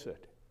you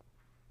visit.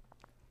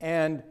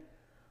 And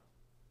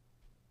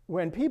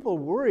when people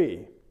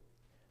worry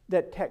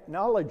that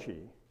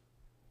technology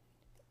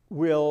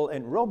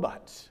and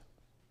robots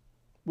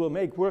will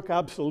make work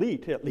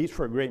obsolete, at least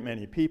for a great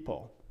many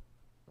people,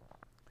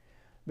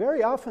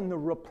 very often the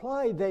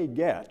reply they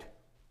get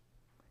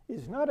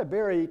is not a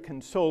very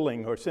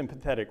consoling or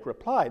sympathetic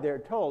reply. They're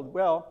told,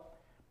 well,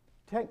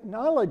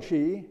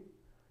 technology,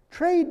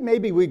 trade,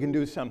 maybe we can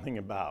do something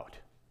about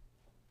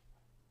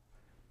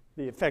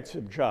the effects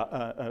of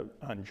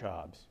on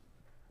jobs.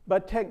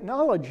 But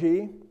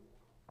technology,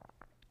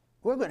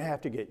 we're going to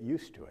have to get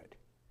used to it.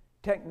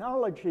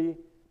 Technology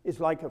is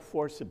like a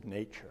force of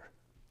nature.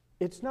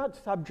 It's not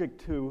subject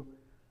to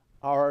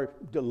our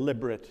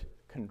deliberate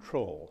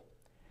control.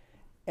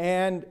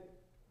 And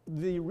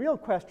the real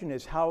question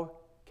is, how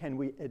can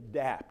we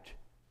adapt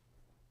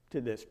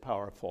to this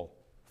powerful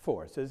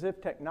force? As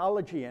if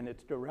technology and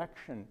its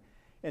direction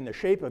and the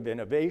shape of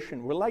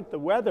innovation were like the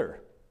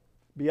weather,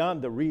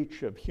 beyond the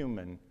reach of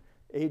human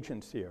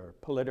agency or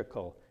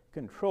political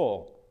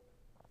control.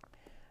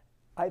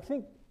 I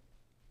think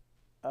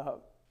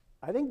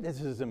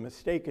this is a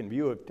mistaken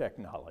view of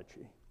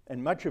technology,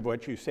 and much of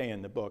what you say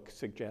in the book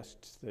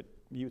suggests that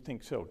you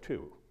think so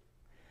too.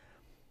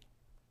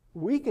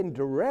 We can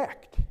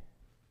direct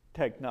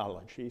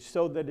technology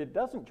so that it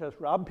doesn't just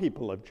rob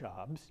people of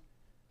jobs,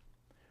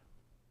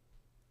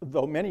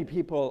 though many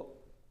people,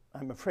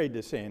 I'm afraid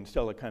to say in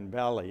Silicon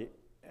Valley,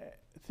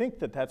 think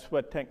that that's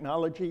what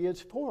technology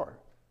is for,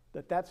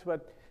 that that's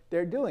what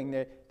they're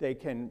doing. They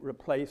can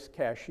replace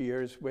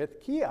cashiers with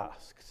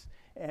kiosks,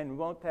 and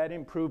won't that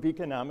improve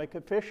economic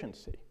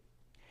efficiency?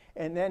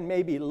 And then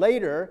maybe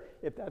later,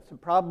 if that's a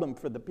problem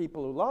for the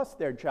people who lost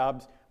their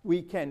jobs,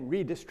 we can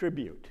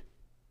redistribute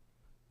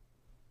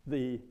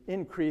the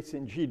increase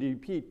in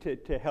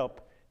GDP to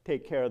help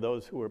take care of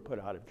those who were put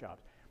out of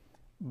jobs.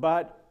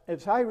 But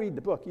as I read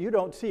the book, you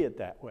don't see it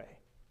that way.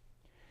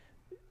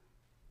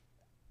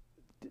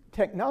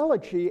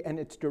 Technology and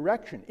its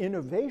direction,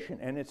 innovation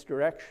and its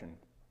direction,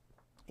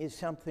 is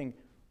something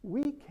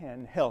we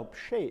can help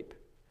shape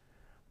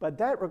But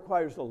that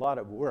requires a lot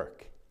of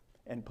work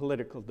and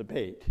political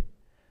debate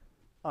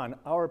on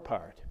our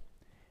part.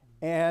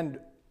 And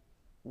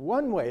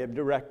one way of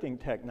directing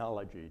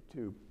technology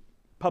to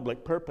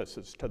public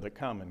purposes, to the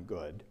common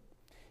good,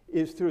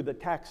 is through the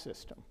tax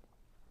system.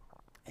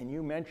 And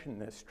you mentioned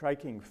this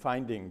striking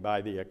finding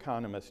by the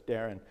economist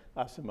Darren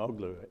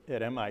Acemoglu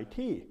at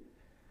MIT,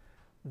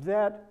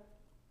 that,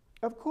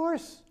 of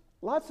course,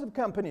 lots of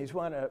companies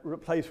want to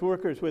replace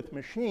workers with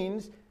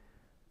machines.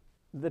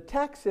 The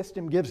tax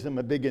system gives them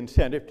a big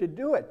incentive to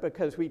do it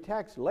because we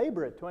tax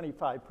labor at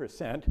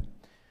 25%,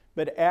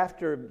 but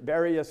after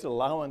various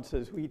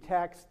allowances, we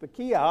tax the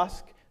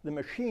kiosk, the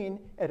machine,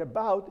 at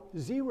about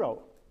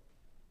 0.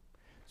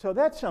 So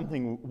that's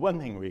one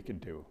thing we could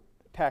do,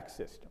 the tax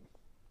system,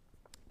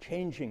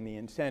 changing the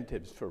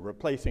incentives for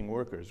replacing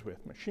workers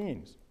with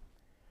machines.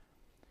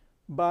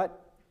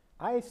 But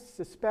I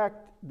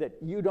suspect that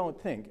you don't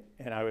think,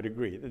 and I would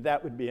agree, that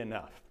that would be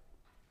enough.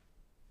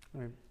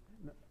 Right.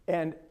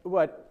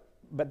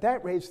 But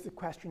that raised the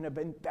question of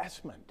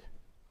investment.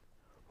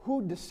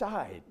 Who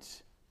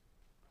decides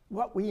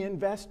what we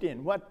invest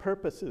in, what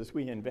purposes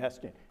we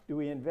invest in? Do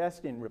we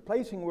invest in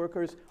replacing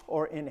workers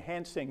or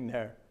enhancing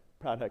their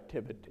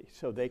productivity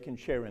so they can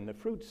share in the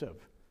fruits of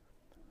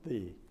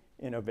the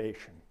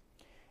innovation?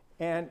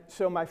 And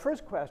so my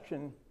first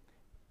question,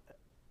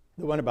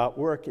 the one about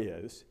work,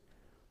 is,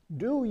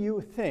 do you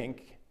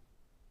think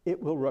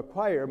it will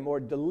require more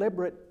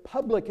deliberate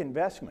public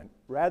investment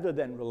rather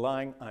than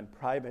relying on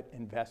private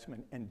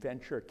investment and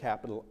venture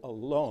capital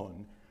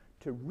alone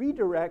to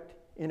redirect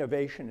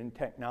innovation and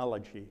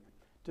technology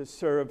to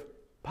serve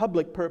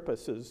public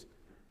purposes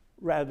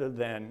rather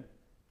than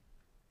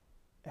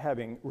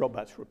having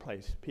robots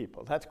replace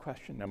people? That's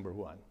question number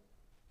one.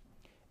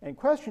 And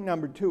question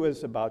number two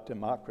is about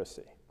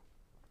democracy.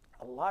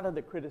 A lot of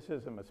the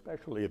criticism,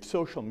 especially of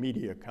social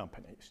media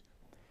companies,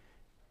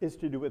 is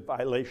to do with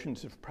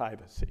violations of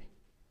privacy.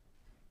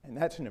 And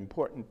that's an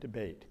important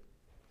debate.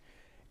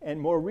 And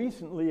more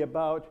recently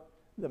about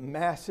the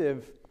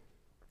massive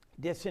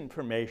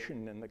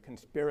disinformation and the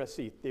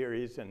conspiracy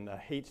theories and the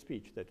hate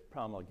speech that's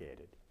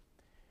promulgated.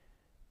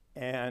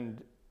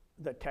 And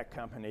the tech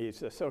companies,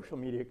 the social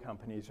media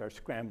companies are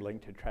scrambling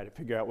to try to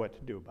figure out what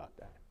to do about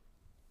that.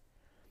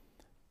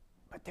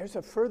 But there's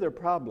a further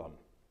problem,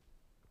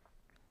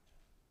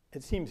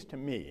 it seems to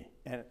me,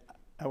 and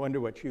I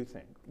wonder what you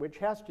think, which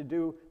has to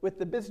do with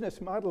the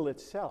business model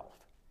itself.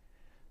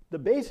 The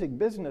basic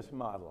business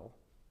model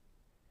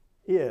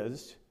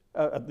is,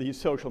 of these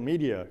social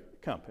media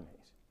companies,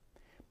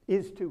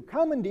 is to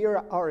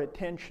commandeer our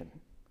attention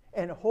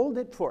and hold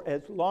it for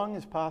as long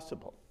as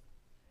possible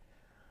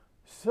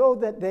so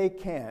that they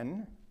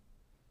can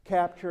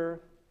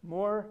capture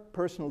more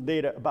personal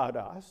data about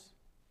us,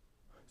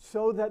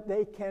 so that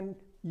they can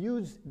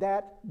use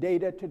that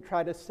data to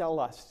try to sell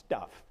us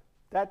stuff.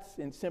 That's,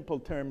 in simple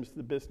terms,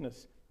 the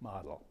business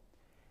model.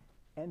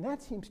 And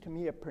that seems to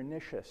me a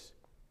pernicious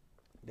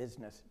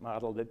business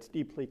model that's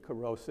deeply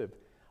corrosive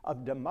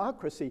of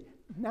democracy,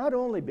 not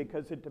only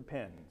because it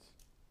depends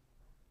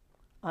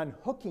on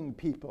hooking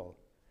people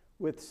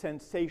with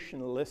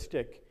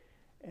sensationalistic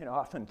and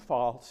often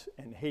false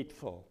and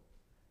hateful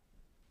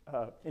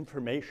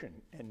information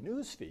and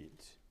news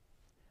feeds,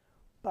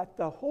 but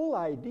the whole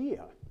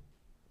idea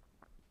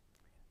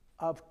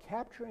of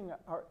capturing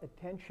our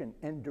attention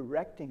and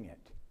directing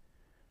it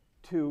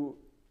to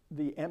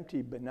the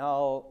empty,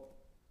 banal,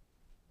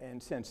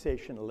 and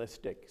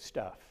sensationalistic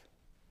stuff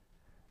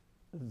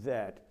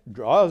that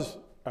draws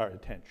our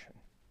attention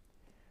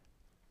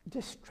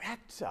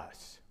distracts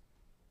us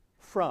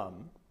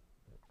from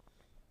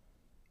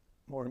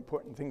more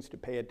important things to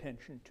pay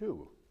attention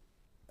to,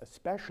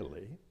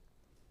 especially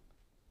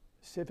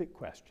civic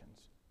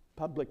questions,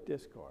 public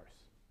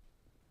discourse,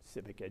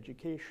 civic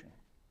education.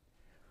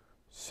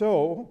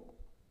 So,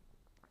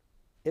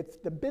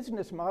 if the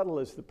business model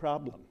is the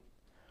problem,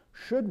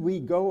 should we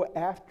go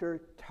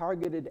after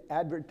targeted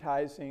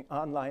advertising,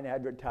 online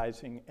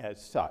advertising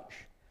as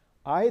such,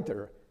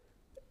 either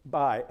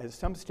by, as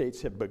some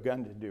states have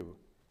begun to do,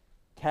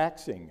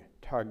 taxing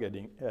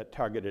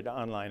targeted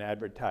online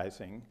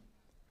advertising,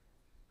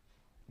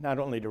 not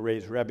only to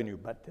raise revenue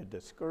but to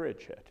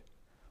discourage it,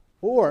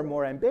 or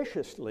more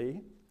ambitiously,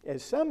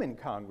 as some in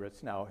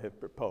Congress now have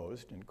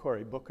proposed, and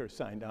Cory Booker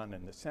signed on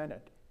in the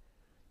Senate,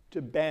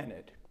 to ban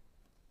it.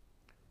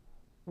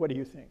 What do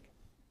you think?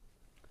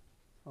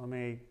 Let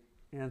me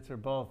answer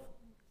both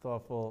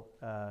thoughtful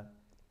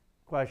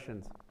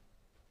questions.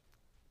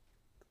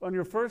 On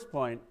your first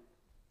point,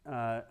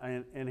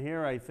 and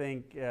here I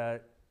think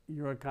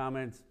your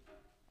comments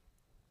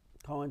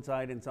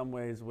coincide in some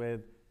ways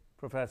with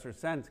Professor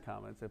Sen's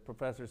comments. That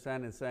Professor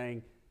Sen is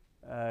saying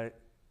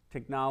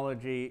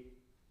technology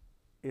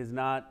is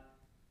not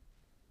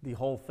the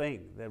whole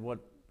thing, that what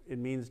it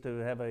means to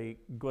have a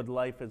good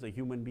life as a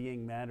human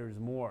being matters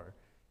more,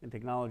 and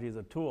technology is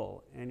a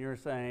tool. And you're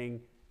saying,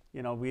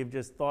 you know, we've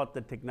just thought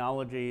that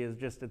technology is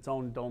just its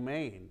own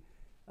domain,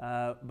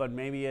 but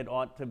maybe it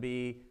ought to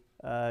be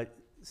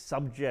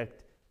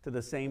subject to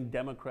the same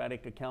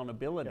democratic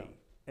accountability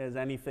as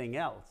anything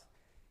else.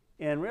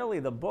 And really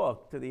the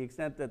book, to the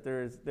extent that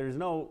there's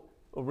no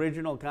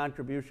original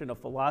contribution of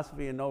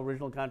philosophy and no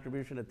original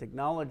contribution of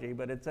technology,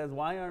 but it says,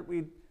 why aren't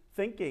we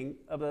thinking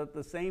about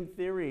the same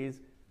theories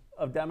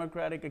of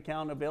democratic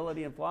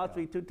accountability and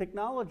philosophy to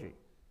technology?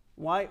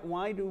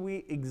 Why do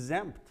we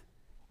exempt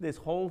this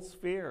whole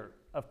sphere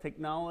of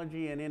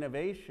technology and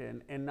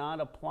innovation and not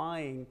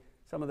applying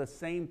some of the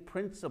same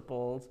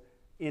principles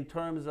in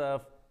terms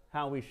of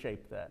how we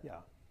shape that? Yeah.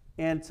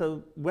 And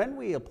so when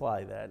we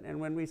apply that, and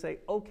when we say,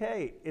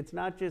 okay, it's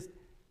not just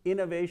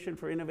innovation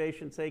for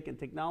innovation's sake and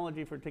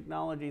technology for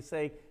technology's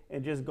sake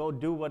and just go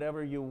do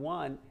whatever you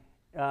want,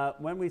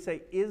 when we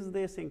say, is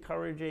this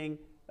encouraging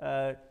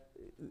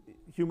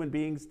human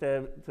beings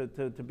to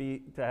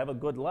have a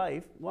good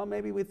life? Well,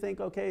 maybe we think,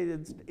 okay,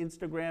 it's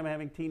Instagram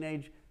having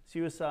teenage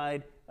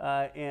suicide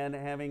and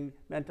having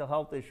mental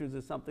health issues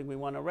is something we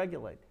want to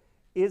regulate.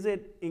 Is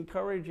it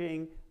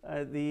encouraging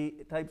the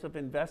types of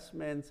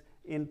investments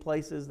in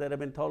places that have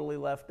been totally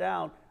left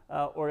out?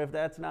 Or if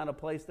that's not a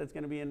place that's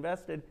going to be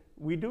invested,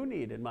 we do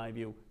need, in my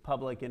view,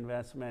 public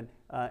investment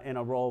and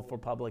a role for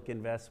public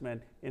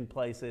investment in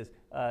places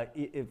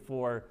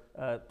for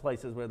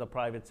places where the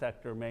private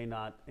sector may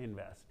not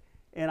invest.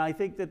 And I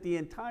think that the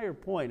entire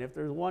point, if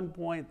there's one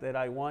point that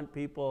I want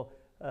people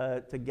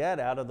to get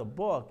out of the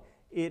book,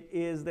 it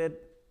is that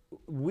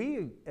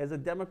we, as a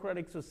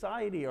democratic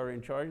society, are in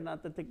charge,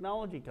 not the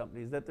technology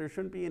companies, that there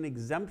shouldn't be an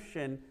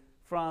exemption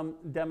from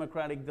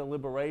democratic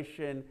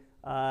deliberation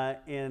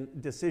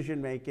and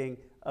decision-making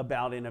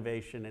about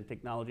innovation and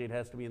technology. It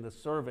has to be in the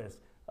service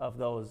of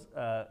those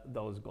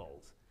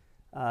goals.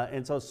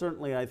 And so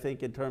certainly I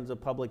think in terms of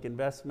public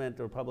investment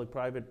or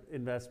public-private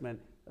investment,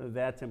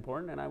 that's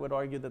important. And I would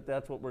argue that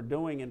that's what we're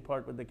doing in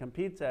part with the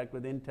Competes Act,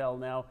 with Intel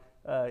now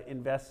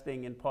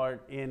investing in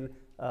part in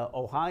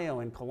Ohio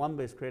and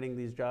Columbus, creating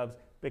these jobs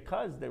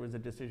because there was a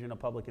decision of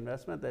public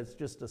investment. That's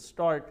just a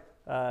start,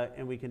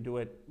 and we can do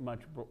it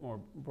much more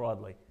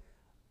broadly.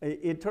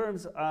 In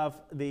terms of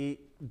the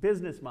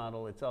business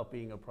model itself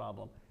being a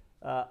problem,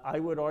 I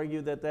would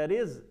argue that that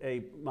is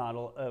a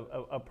model,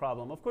 a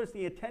problem. Of course,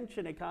 the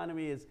attention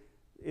economy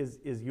is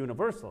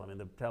universal. I mean,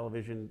 the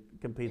television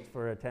competes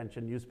for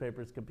attention,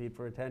 newspapers compete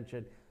for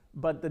attention.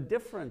 But the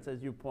difference,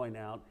 as you point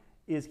out,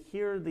 is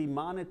here the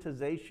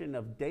monetization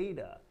of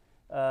data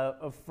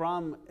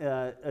from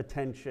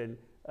attention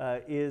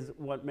is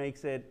what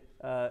makes it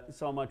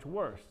so much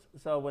worse.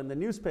 So when the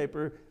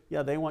newspaper,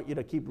 yeah, they want you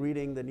to keep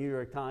reading the New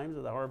York Times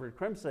or the Harvard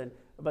Crimson,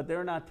 but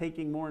they're not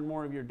taking more and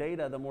more of your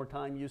data the more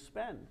time you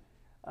spend.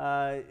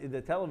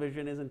 The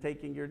television isn't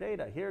taking your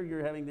data. Here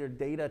you're having their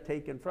data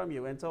taken from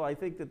you. And so I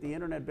think that the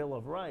Internet Bill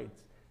of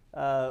Rights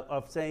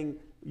of saying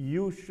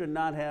you should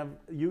have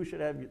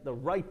the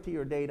right to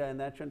your data and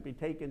that shouldn't be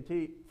taken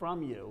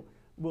from you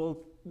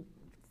will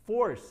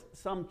force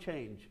some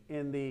change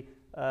in the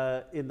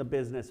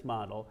business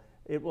model.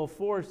 It will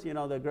force, you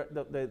know,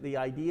 the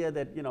idea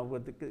that, you know,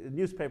 with the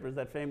newspapers,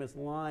 that famous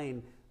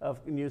line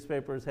of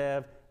newspapers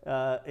have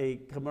a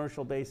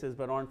commercial basis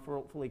but aren't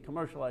fully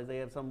commercialized. They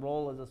have some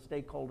role as a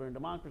stakeholder in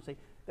democracy.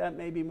 That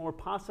may be more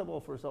possible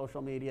for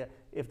social media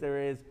if there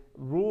are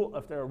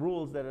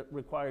rules that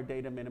require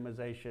data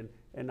minimization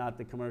and not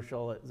the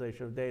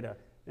commercialization of data.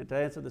 And to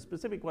answer the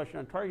specific question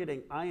on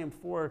targeting, I am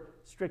for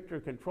stricter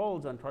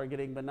controls on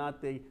targeting, but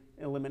not the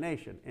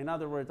elimination. In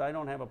other words, I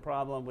don't have a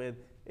problem with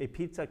a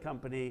pizza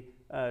company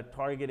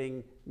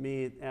targeting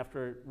me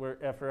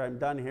after I'm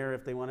done here.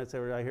 If they want to say,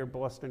 I hear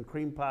Boston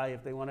cream pie,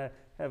 if they want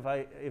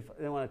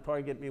to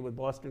target me with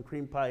Boston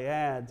cream pie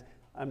ads,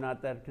 I'm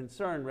not that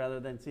concerned, rather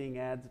than seeing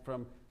ads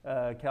from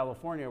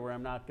California where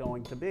I'm not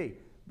going to be.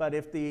 But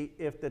if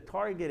the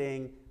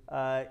targeting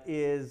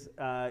is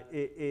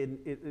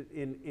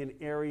in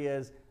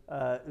areas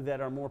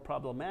that are more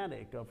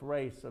problematic, of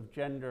race, of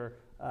gender,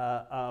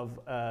 of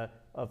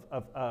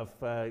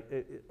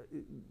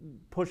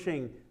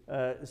pushing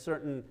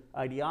certain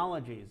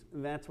ideologies,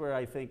 that's where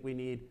I think we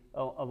need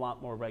a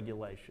lot more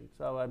regulation.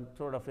 So I'm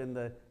sort of in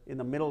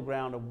the middle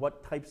ground of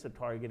what types of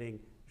targeting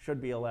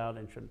should be allowed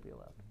and shouldn't be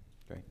allowed.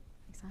 Great.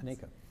 Makes sense.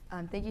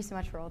 Anika. Thank you so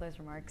much for all those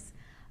remarks.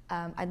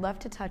 I'd love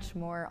to touch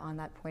more on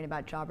that point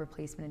about job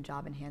replacement and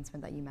job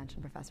enhancement that you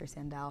mentioned, Professor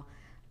Sandel.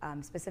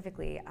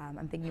 Specifically,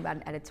 I'm thinking about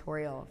an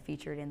editorial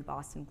featured in the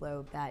Boston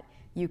Globe that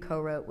you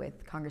co-wrote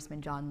with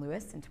Congressman John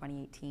Lewis in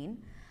 2018.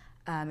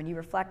 And you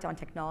reflect on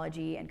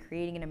technology and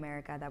creating an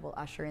America that will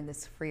usher in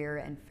this freer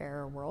and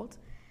fairer world.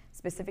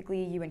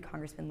 Specifically, you and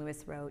Congressman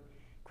Lewis wrote,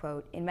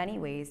 quote, "In many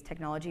ways,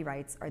 technology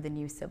rights are the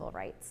new civil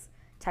rights.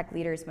 Tech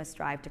leaders must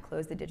strive to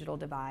close the digital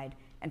divide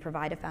and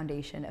provide a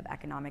foundation of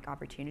economic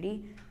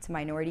opportunity to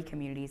minority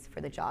communities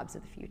for the jobs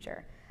of the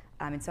future."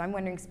 And so I'm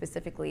wondering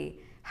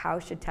specifically, how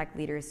should tech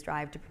leaders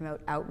strive to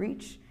promote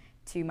outreach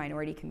to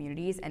minority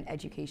communities and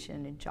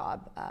education and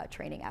job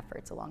training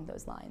efforts along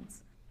those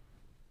lines?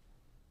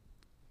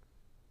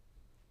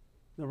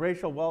 The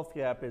racial wealth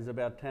gap is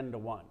about 10 to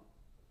 1.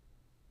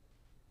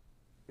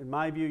 In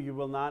my view, you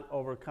will not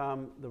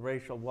overcome the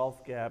racial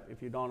wealth gap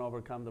if you don't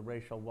overcome the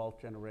racial wealth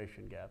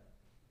generation gap.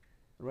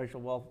 The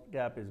racial wealth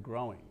gap is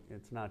growing,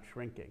 it's not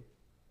shrinking.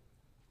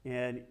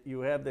 And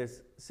you have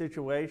this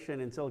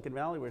situation in Silicon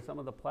Valley where some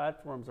of the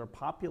platforms are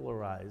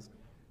popularized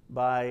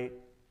by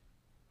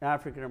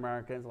African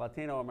Americans,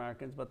 Latino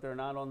Americans, but they're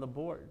not on the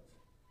boards.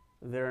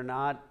 They're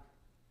not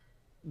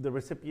the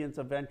recipients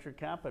of venture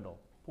capital.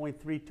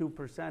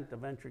 0.32% of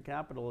venture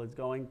capital is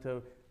going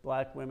to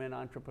black women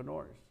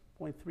entrepreneurs.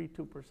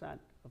 0.32%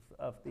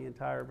 of the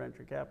entire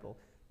venture capital.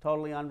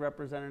 Totally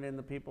unrepresented in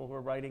the people who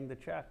are writing the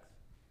checks.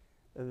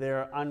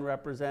 They're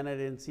unrepresented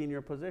in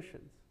senior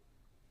positions.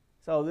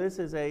 So this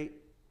is a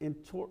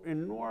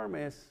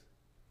enormous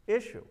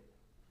issue.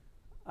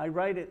 I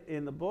write it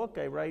in the book.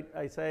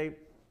 I say,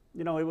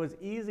 you know, it was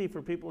easy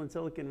for people in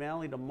Silicon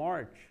Valley to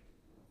march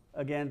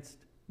against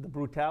the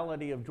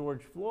brutality of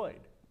George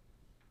Floyd,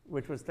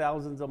 which was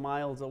thousands of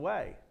miles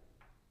away.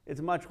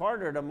 It's much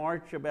harder to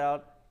march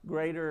about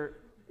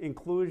greater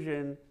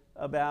inclusion,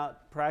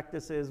 about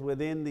practices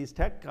within these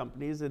tech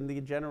companies and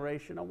the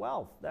generation of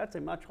wealth. That's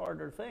a much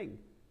harder thing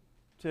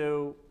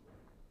to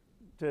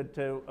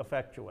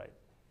effectuate.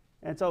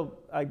 And so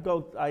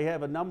I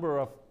have a number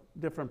of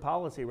different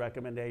policy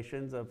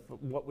recommendations of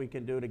what we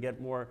can do to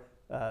get more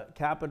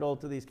capital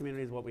to these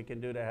communities, what we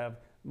can do to have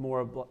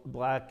more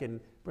black and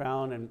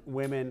brown and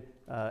women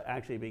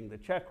actually being the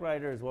check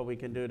writers, what we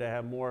can do to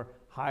have more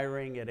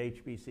hiring at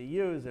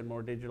HBCUs and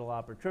more digital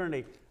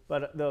opportunity.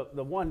 But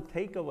the one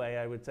takeaway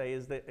I would say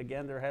is that,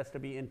 again, there has to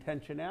be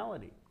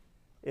intentionality.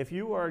 If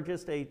you are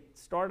just a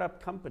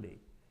startup company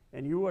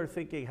and you are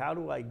thinking, how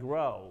do I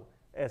grow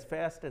as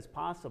fast as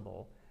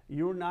possible,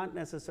 you're not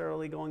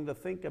necessarily going to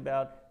think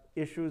about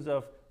issues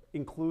of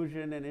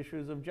inclusion and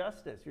issues of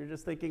justice. You're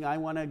just thinking, I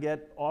want to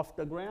get off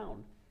the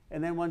ground.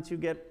 And then once you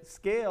get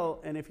scale,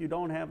 and if you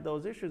don't have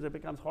those issues, it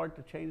becomes hard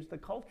to change the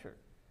culture.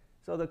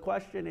 So the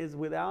question is,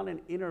 without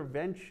an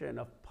intervention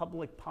of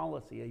public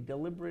policy, a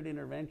deliberate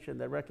intervention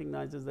that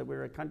recognizes that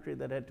we're a country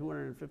that had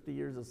 250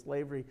 years of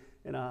slavery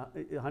and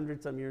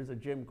 100-some years of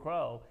Jim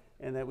Crow,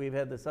 and that we've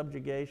had the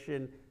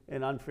subjugation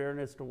and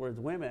unfairness towards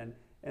women,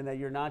 and that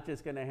you're not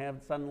just going to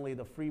have suddenly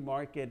the free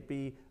market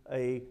be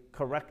a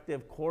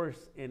corrective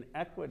course in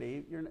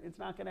equity, it's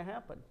not going to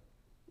happen.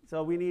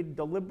 So we need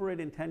deliberate,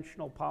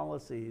 intentional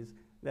policies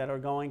that are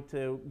going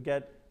to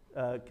get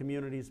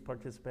communities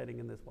participating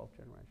in this wealth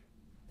generation.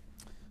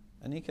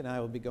 Anika and I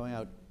will be going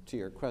out to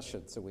your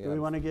questions. So do we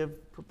want to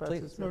give Professor?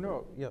 Please.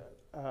 No. Yeah.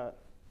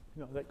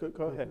 No,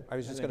 go ahead. I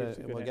was just going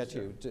to, we'll get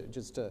to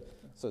you,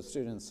 so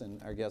students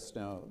and our guests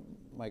know,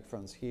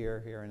 microphones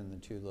here, and in the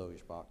two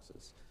loge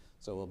boxes.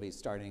 So we'll be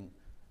starting,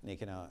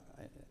 Anika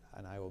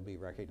and I will be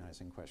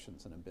recognizing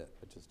questions in a bit,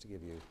 but just to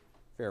give you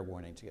fair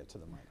warning to get to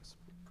the mics.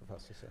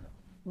 Professor Sandel.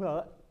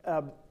 Well,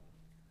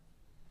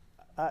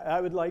 I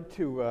would like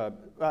to,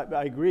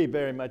 I agree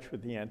very much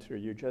with the answer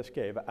you just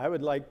gave. I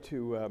would like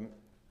to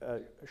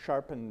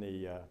sharpen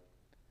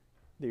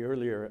the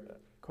earlier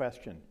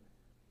question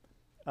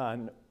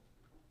on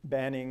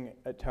banning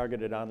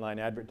targeted online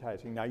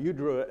advertising. Now, you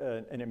drew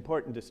an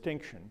important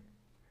distinction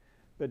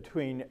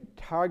between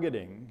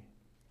targeting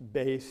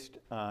based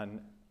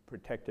on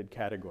protected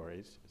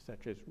categories,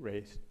 such as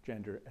race,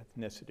 gender,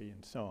 ethnicity,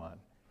 and so on,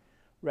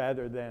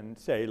 rather than,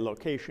 say,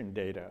 location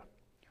data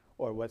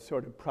or what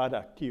sort of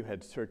product you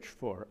had searched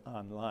for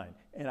online.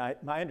 And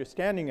my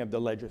understanding of the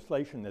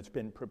legislation that's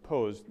been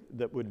proposed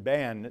that would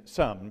ban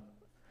some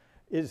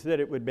is that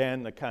it would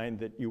ban the kind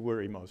that you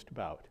worry most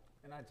about.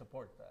 And I'd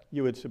support that.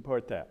 You would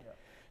support that. Yeah.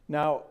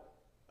 Now,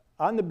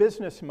 on the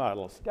business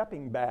model,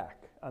 stepping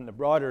back on the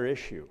broader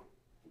issue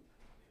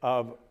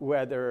of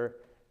whether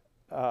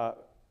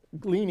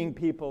gleaning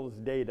people's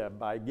data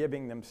by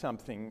giving them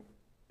something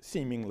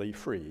seemingly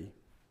free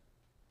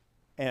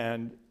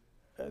and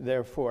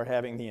therefore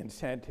having the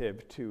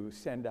incentive to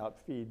send out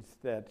feeds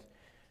that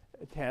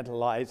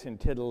tantalize and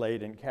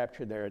titillate and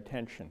capture their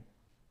attention.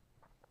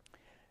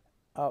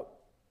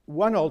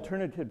 One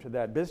alternative to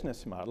that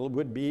business model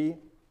would be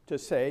to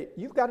say,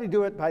 you've got to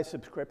do it by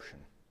subscription.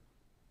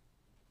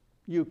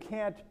 You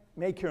can't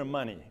make your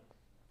money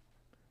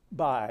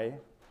by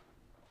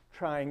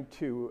trying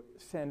to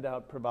send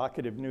out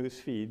provocative news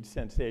feeds,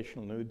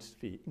 sensational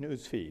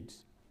news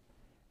feeds,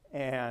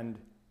 and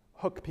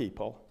hook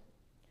people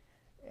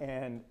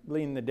and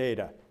glean the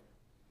data.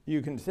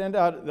 You can send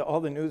out all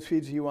the news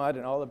feeds you want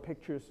and all the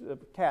pictures of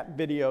cat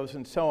videos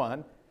and so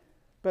on,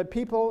 but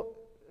people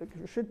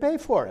should pay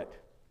for it.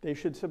 They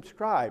should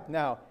subscribe.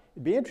 Now,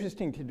 it'd be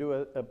interesting to do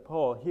a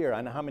poll here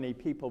on how many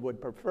people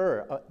would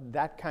prefer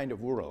that kind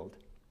of world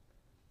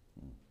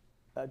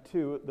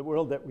to the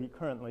world that we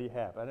currently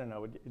have. I don't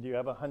know, do you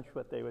have a hunch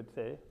what they would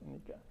say,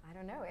 Anika? I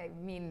don't know. I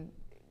mean,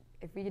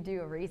 if we could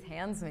do a raise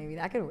hands, maybe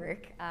that could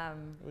work.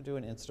 We'll do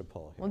an Insta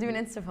poll. We'll do an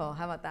Insta poll.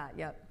 How about that?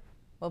 Yep.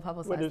 We'll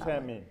publicize that. What does that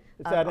one. mean?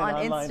 Is that an on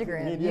online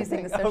Instagram, media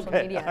using the thing? social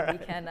Okay, media, right.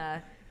 we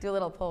can do a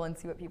little poll and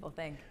see what people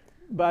think.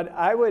 But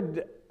I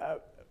would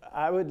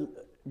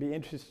be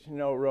interested to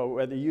know, Ro,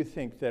 whether you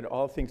think that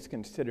all things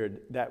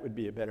considered, that would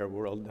be a better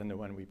world than the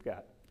one we've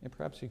got. And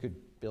perhaps you could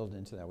build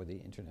into that with the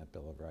Internet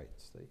Bill of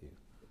Rights that you.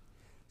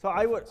 So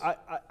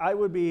I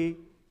would be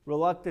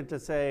reluctant to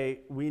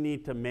say we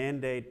need to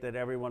mandate that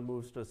everyone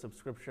moves to a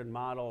subscription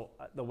model.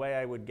 The way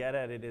I would get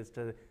at it is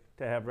to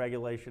have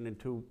regulation in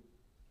two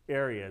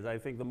areas. I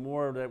think the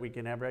more that we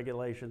can have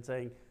regulation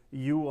saying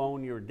you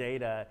own your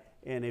data,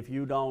 and if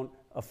you don't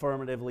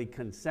affirmatively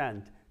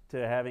consent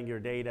to having your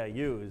data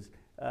used,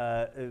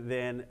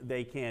 then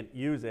they can't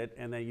use it,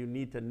 and then you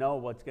need to know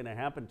what's going to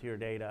happen to your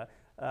data.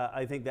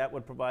 I think that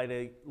would provide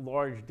a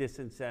large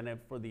disincentive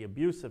for the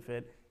abuse of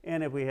it.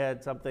 And if we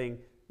had something,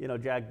 you know,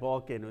 Jack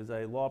Balkin, who's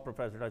a law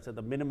professor, I said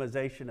the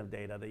minimization of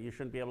data, that you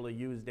shouldn't be able to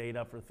use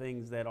data for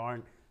things that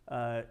aren't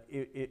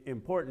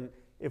important.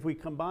 If we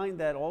combine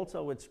that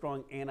also with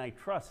strong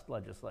antitrust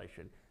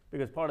legislation,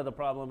 because part of the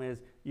problem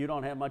is you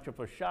don't have much of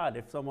a shot.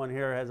 If someone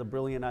here has a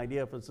brilliant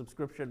idea for a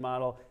subscription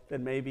model,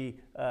 then maybe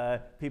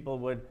people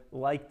would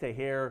like to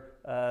hear,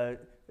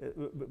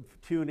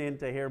 tune in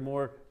to hear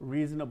more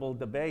reasonable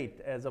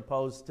debate, as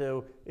opposed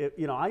to,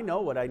 you know, I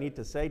know what I need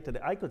to say today.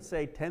 I could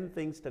say 10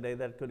 things today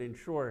that could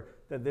ensure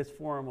that this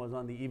forum was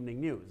on the evening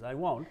news. I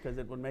won't, because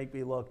it would make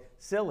me look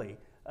silly.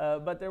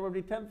 But there would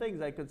be 10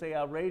 things I could say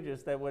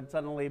outrageous that would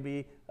suddenly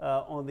be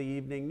on the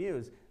evening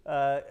news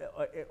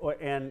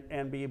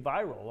and be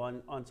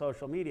viral on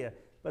social media.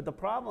 But the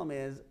problem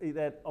is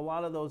that a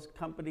lot of those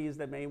companies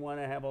that may want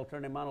to have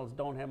alternative models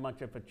don't have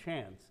much of a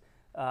chance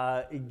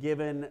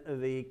given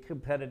the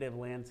competitive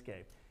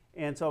landscape.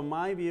 And so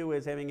my view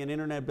is having an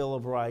Internet Bill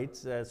of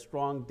Rights,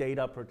 strong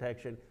data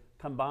protection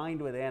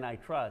combined with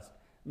antitrust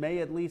may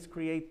at least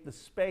create the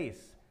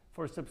space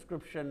for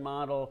subscription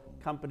model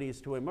companies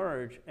to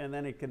emerge, and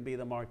then it can be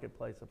the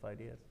marketplace of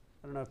ideas.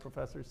 I don't know if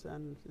Professor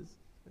Sen is...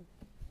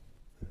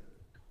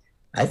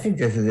 I think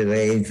this is a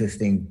very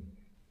interesting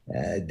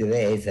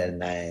debate,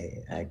 and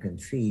I can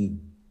see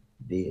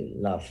the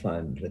last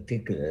one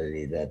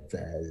particularly that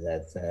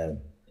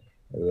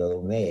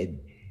Will made.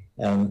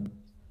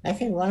 I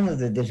think one of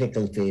the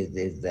difficulties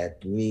is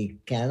that we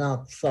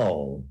cannot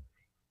solve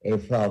a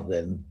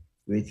problem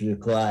which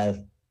requires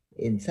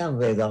in some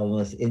ways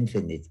almost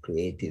infinite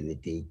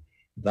creativity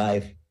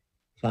by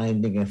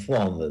finding a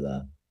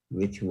formula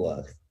which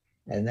works.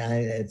 And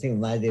I think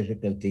my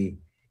difficulty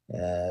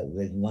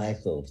with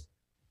Michael's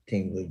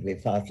thing would be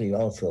partly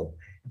also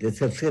the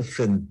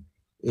subscription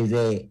is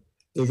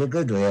a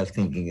good way of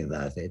thinking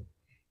about it,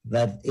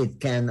 but it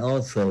can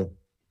also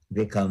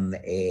become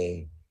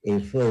a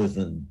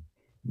frozen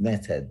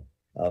method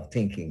of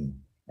thinking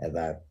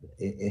about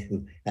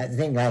it. I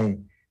think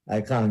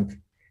I can't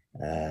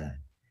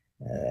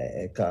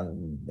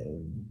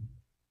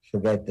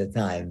forget the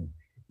time,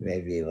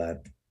 maybe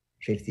about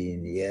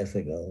 15 years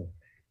ago,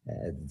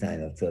 at the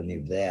time of Tony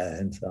Blair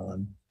and so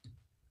on.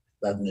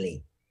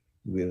 Suddenly,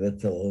 we were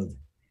told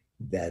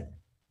that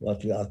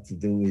what we ought to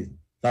do is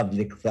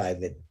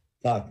public-private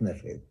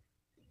partnership.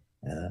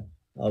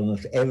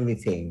 Almost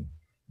everything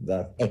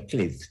got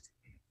eclipsed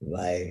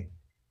by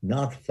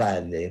not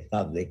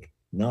public,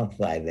 not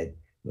private,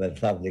 but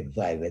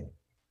public-private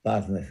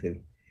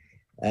partnership.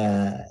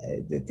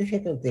 The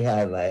difficulty,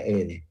 however,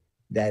 is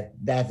that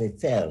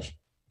itself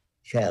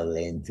fell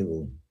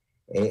into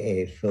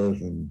a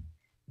frozen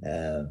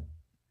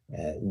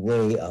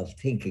way of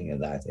thinking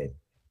about it.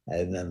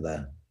 I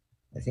remember,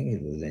 I think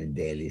it was in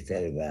Daily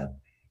Telegraph,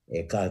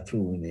 a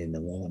cartoon in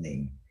the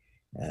morning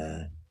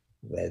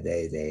where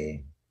there's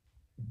a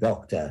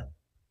doctor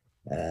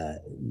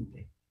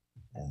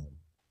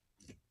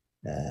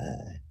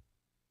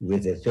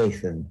with a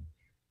patient,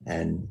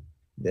 and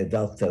the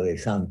doctor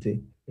is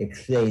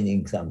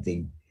explaining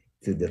something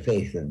to the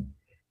patient,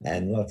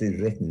 and what is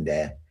written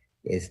there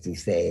is to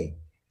say,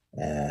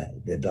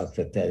 the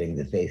doctor telling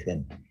the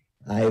patient,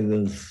 I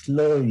will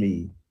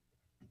slowly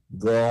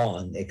go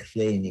on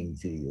explaining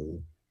to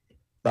you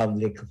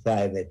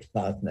public-private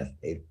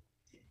partnership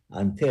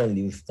until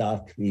you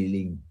start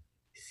feeling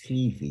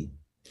sleepy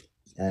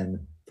and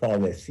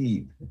fall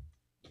asleep.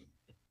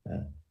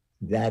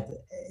 That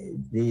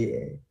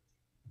the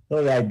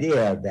whole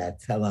idea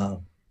that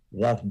somehow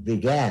what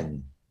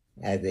began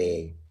as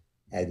a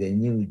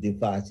new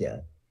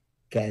departure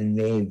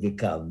may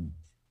become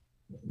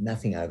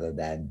nothing other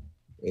than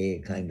a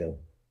kind of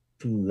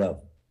tool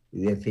of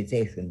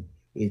reputation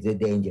is a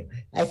danger.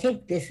 I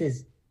think this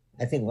is,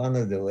 one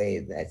of the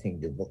ways I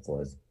think the book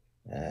was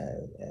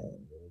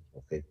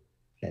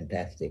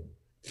fantastic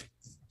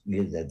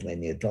is that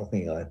when you're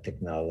talking about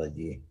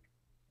technology,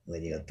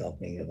 when you're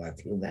talking about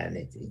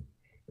humanity,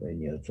 when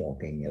you're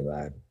talking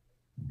about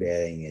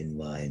bearing in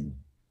mind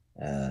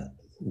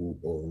who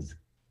owes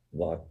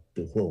what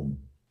to whom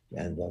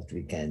and what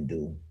we can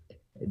do,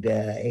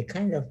 there are a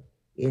kind of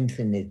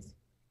infinite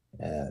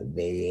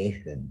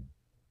variation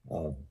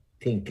of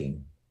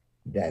thinking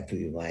that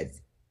we might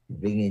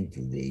bring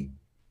into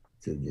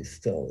the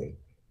story.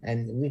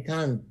 And we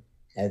can't,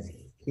 as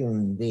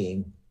human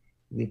beings,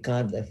 we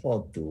can't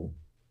afford to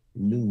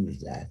lose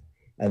that.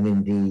 I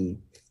mean,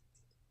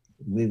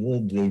 we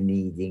would be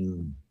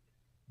needing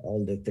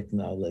all the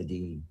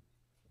technology,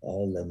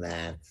 all the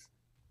maths,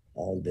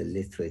 all the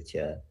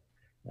literature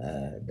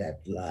that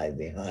lie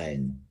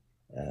behind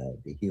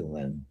the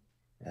human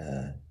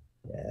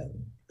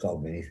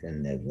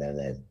cognition as well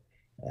as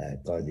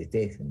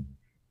cogitation.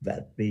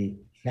 But the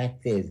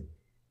fact is,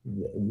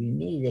 we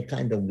need a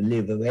kind of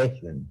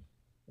liberation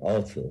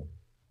also,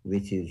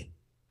 which is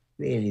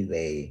really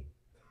very,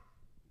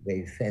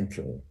 very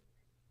central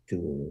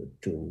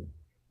to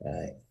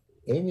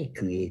any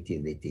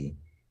creativity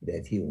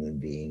that human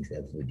beings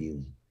have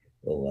produced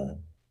over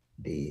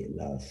the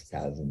last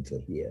thousands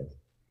of years.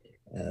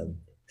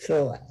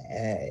 So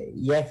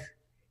yes,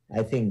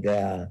 I think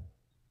there are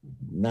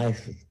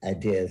nice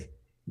ideas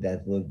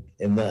that would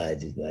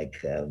emerge, like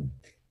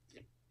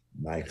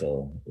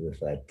Michael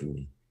referred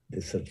to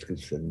the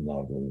subscription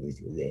model,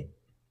 which is a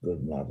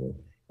good model.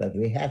 But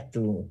we have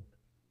to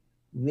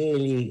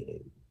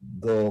really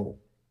go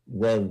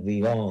well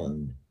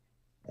beyond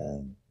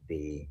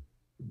the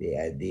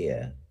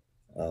idea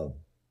of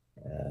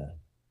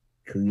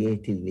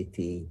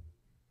creativity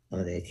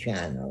on a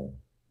channel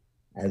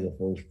as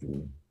opposed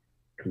to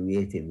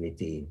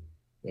creativity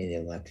in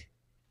a much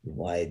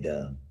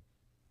wider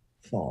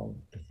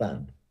form.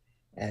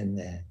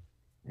 And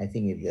I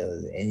think if there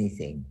was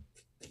anything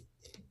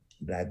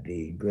that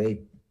the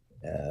great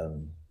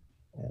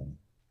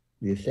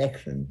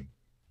reflection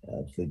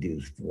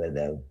produced,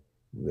 whether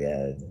we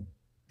are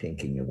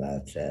thinking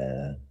about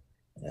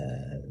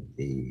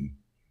the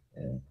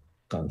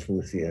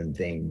Confucian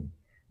thing,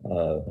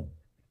 or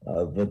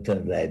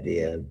Buddha's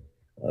idea,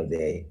 or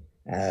the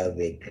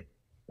Arabic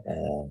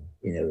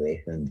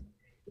innovation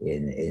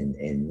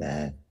in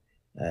math,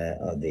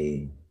 or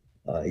the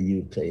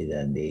Euclid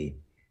and the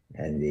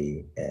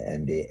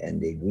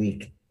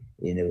Greek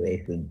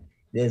innovation.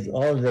 There's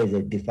always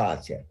a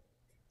departure,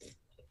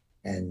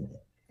 and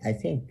I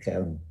think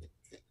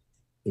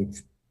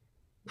it's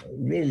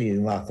really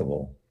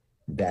remarkable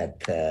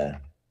that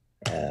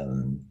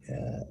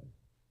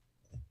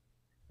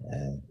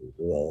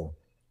Roe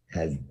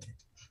has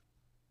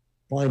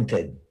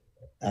pointed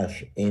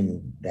us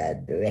in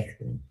that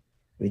direction,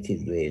 which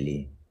is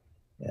really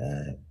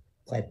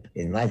quite,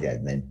 in my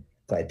judgment,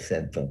 quite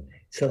central.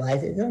 So I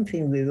don't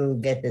think we will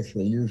get a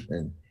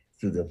solution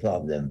to the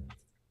problem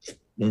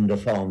in the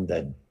form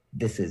that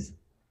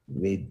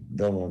we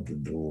don't want to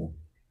do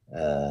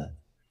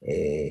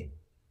a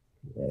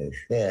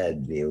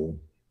shared view,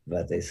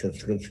 but a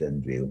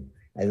subscription view.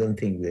 I don't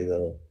think we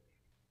will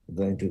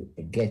going to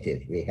get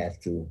it. We have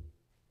to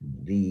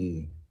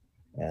be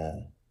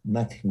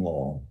much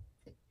more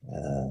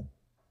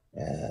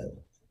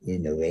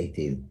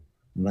innovative,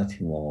 much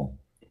more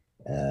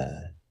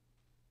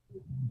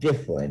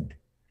different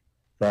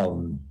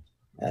from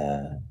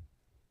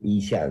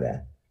each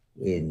other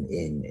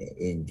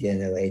in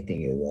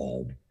generating a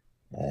world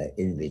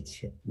in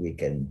which we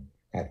can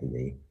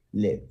happily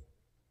live.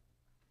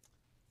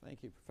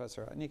 Thank you,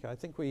 Professor. Anika, I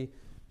think we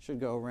should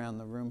go around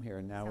the room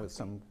here now with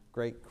some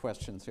great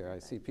questions here. I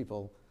see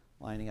people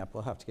lining up.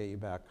 We'll have to get you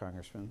back,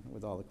 Congressman,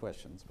 with all the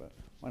questions, but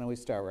why don't we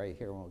start right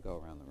here and we'll go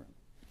around the room.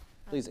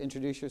 Please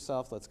introduce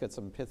yourself. Let's get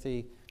some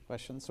pithy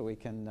questions so we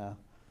can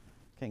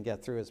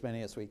get through as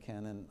many as we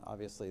can, and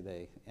obviously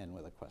they end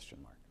with a question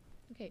mark.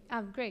 Okay,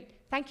 great.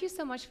 Thank you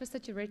so much for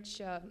such a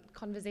rich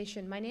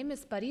conversation. My name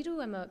is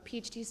Pariru. I'm a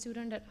PhD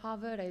student at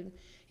Harvard. I'm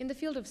in the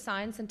field of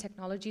science and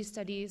technology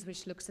studies,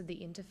 which looks at the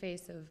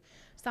interface of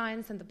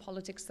science and the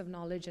politics of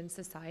knowledge and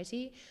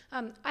society.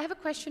 I have a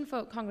question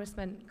for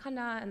Congressman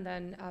Khanna and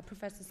then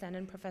Professor Sen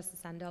and Professor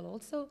Sandel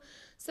also.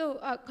 So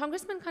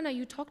Congressman Khanna,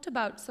 you talked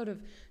about sort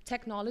of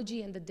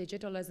technology and the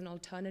digital as an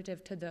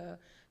alternative to the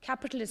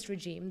capitalist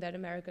regime that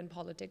American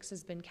politics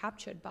has been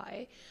captured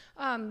by.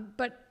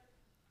 But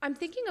I'm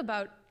thinking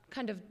about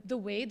kind of the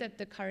way that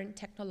the current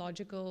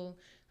technological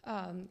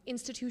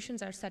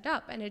institutions are set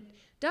up, and it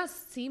does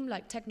seem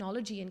like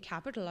technology and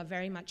capital are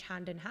very much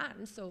hand in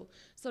hand. So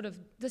sort of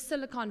the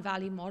Silicon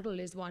Valley model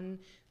is one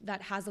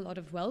that has a lot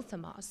of wealth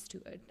amassed to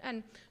it.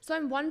 And so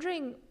I'm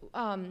wondering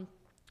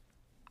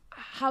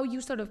how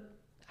you sort of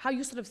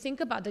think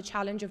about the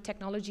challenge of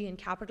technology and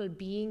capital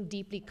being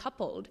deeply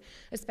coupled,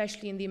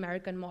 especially in the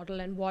American model,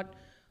 and what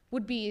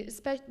would be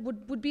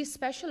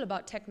special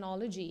about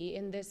technology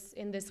in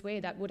this way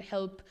that would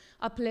help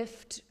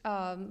uplift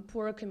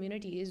poorer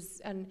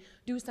communities and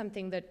do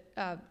something that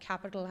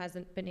capital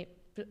hasn't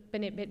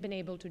been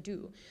able to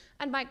do.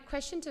 And my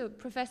question to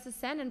Professor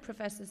Sen and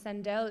Professor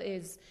Sandel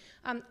is,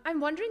 I'm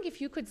wondering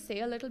if you could say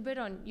a little bit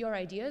on your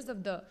ideas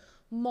of the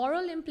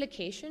moral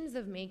implications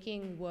of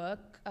making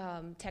work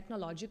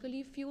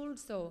technologically fueled.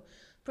 So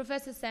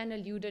Professor Sen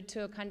alluded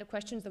to kind of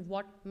questions of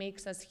what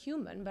makes us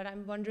human, but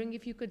I'm wondering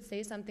if you could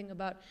say something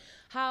about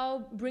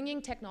how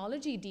bringing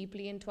technology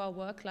deeply into our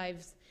work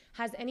lives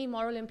has any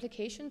moral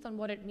implications on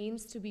what it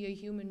means to be a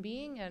human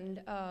being,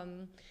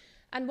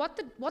 and what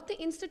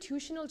the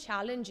institutional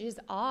challenges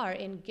are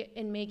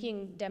in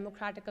making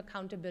democratic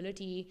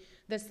accountability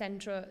the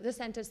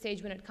center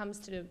stage when it comes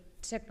to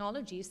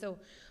technology. So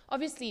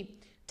obviously,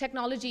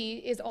 technology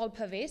is all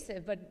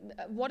pervasive, but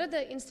what are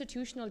the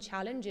institutional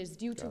challenges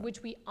due to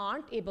which we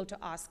aren't able to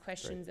ask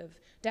questions of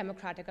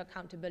democratic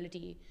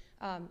accountability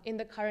in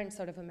the current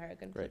sort of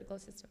American political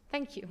system?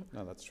 Thank you.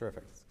 No, that's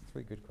terrific.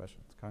 Three good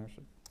questions.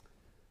 Congressman?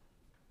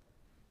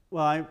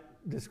 Well, I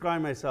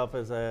describe myself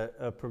as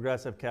a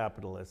progressive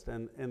capitalist,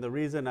 and the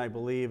reason I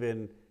believe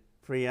in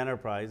free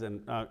enterprise,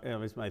 and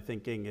my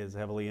thinking is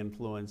heavily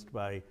influenced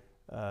by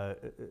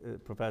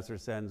Professor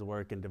Sen's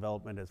work in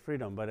development as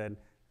freedom,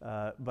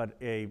 but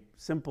a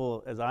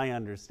simple, as I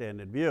understand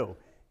it, view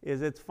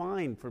is it's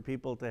fine for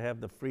people to have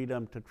the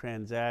freedom to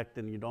transact,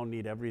 and you don't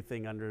need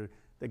everything under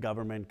the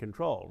government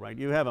control, right?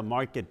 You have a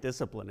market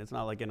discipline. It's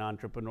not like an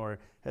entrepreneur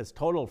has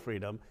total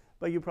freedom,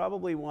 but you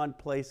probably want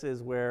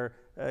places where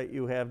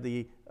you have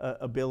the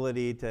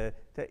ability to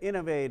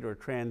innovate or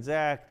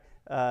transact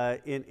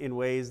in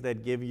ways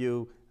that give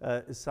you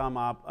some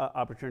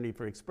opportunity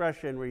for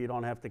expression, where you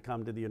don't have to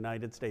come to the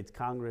United States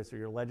Congress or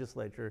your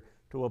legislature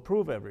to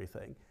approve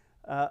everything.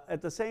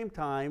 At the same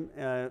time,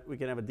 we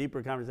can have a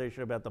deeper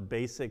conversation about the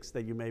basics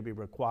that you may be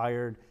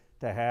required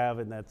to have,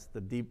 and that's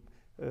the deep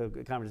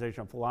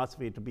conversation of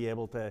philosophy, to be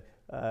able to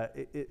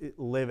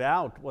live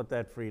out what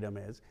that freedom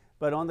is.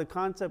 But on the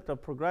concept of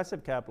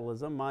progressive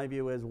capitalism, my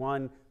view is,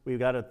 one, we've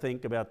got to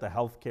think about the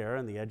healthcare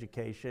and the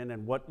education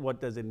and what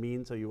does it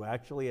mean so you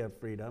actually have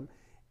freedom.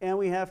 And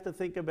we have to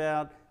think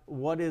about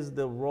what is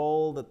the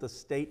role that the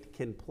state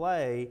can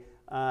play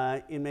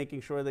in making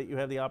sure that you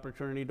have the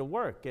opportunity to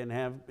work and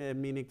have a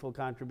meaningful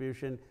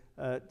contribution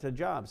to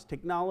jobs.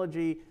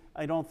 Technology,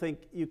 I don't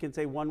think you can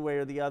say one way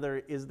or the other,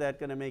 is that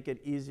going to make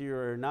it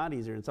easier or not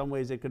easier? In some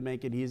ways it could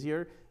make it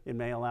easier. It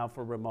may allow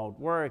for remote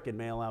work. It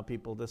may allow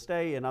people to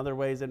stay. In other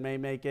ways it may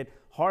make it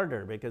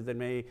harder, because it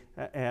may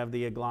have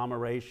the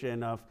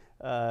agglomeration of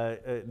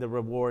the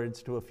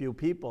rewards to a few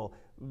people.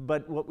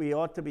 But what we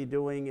ought to be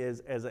doing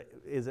is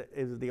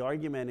the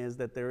argument is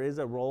that there is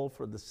a role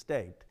for the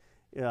state,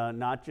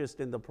 not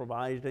just in the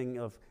providing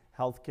of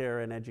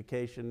healthcare and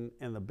education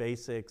and the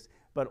basics,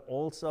 but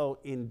also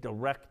in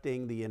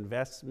directing the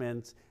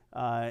investments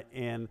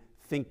and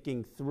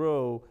thinking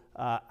through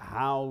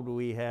how do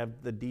we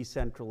have the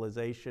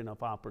decentralization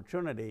of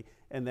opportunity,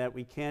 and that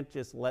we can't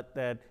just let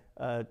that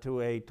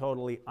to a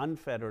totally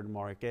unfettered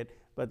market,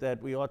 but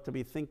that we ought to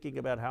be thinking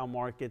about how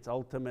markets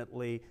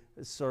ultimately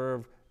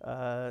serve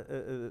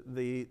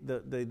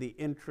the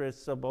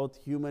interests of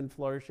both human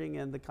flourishing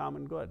and the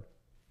common good.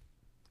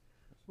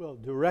 Well,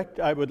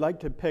 I would like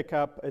to pick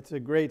up, it's a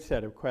great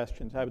set of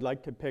questions. I would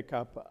like to pick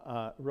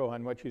up,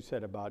 Rohan, what you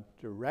said about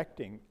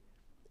directing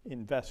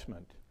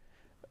investment,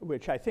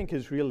 which I think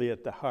is really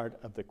at the heart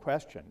of the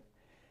question.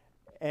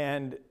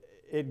 And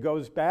it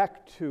goes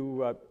back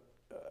to,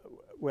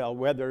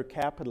 whether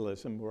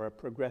capitalism or a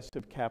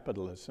progressive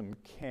capitalism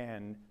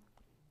can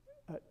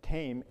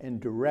tame and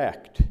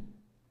direct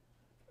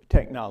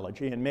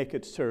technology and make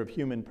it serve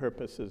human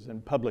purposes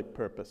and public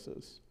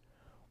purposes,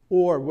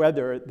 or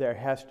whether there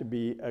has to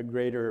be a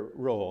greater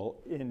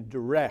role in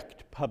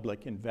direct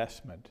public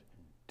investment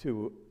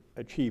to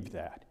achieve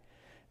that.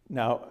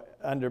 Now,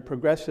 under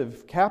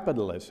progressive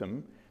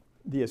capitalism,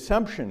 the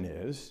assumption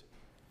is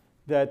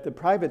that the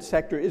private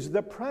sector is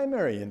the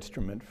primary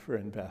instrument for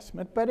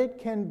investment, but it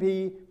can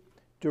be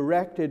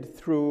directed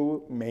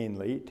through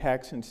mainly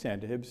tax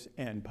incentives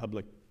and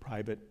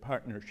public-private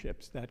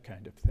partnerships, that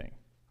kind of thing,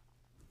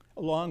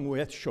 along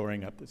with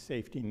shoring up the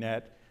safety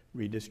net,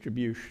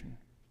 redistribution.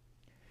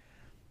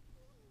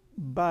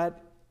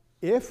 But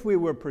if we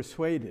were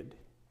persuaded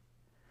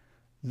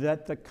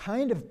that the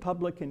kind of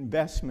public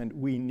investment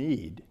we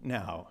need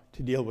now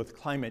to deal with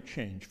climate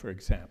change, for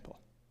example,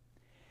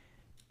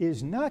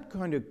 is not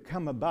going to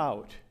come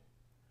about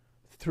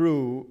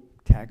through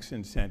tax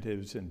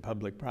incentives and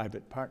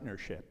public-private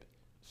partnerships,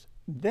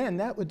 then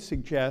that would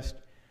suggest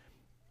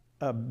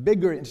a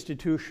bigger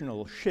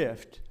institutional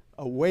shift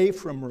away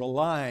from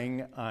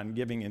relying on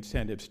giving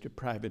incentives to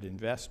private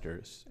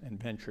investors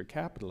and venture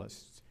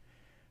capitalists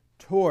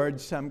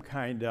towards some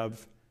kind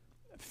of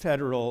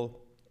federal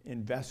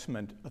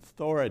investment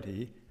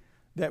authority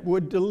that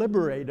would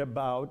deliberate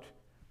about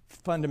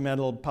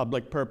fundamental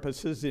public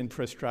purposes,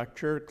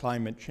 infrastructure,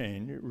 climate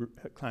change,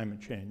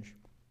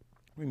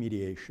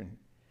 remediation,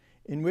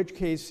 in which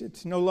case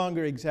it's no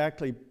longer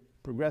exactly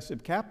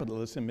progressive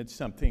capitalism, it's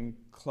something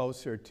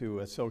closer to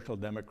a social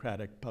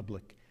democratic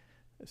public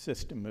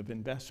system of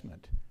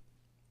investment.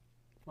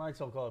 I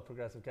still call it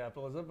progressive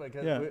capitalism,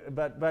 because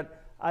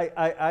but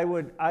I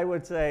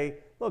would say,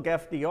 look,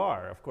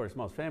 FDR, of course,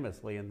 most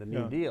famously in the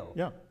New Deal,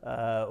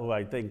 who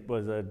I think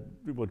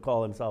would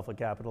call himself a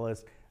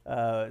capitalist,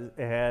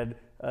 had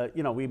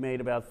we made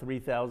about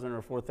 3,000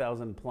 or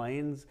 4,000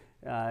 planes,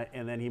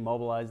 and then he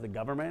mobilized the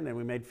government, and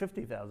we made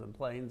 50,000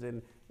 planes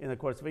in the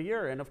course of a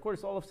year. And of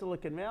course, all of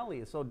Silicon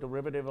Valley is so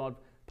derivative of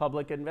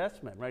public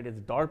investment, right? It's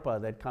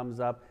DARPA that comes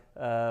up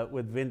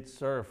with Vint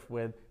Cerf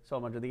with so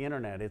much of the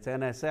internet. It's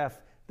NSF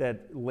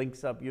that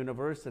links up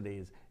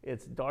universities.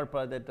 It's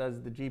DARPA that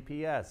does the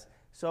GPS.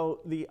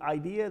 So the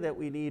idea that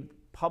we need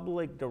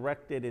public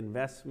directed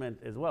investment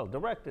as well,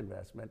 direct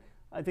investment,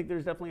 I think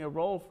there's definitely a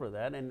role for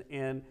that.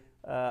 And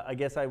I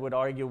guess I would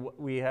argue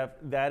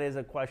that is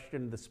a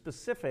question. The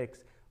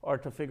specifics are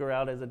to figure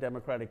out as a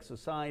democratic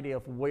society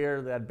of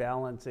where that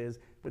balance is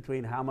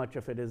between how much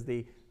of it is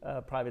the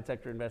private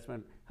sector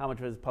investment, how much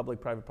of it is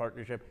public-private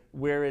partnership,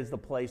 where is the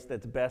place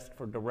that's best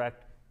for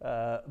direct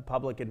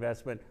public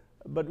investment.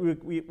 But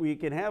we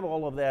can have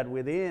all of that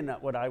within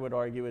what I would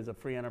argue is a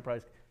free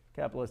enterprise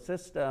capitalist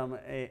system,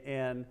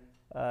 and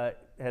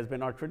has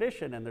been our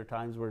tradition. And there are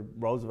times where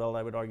Roosevelt,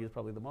 I would argue, is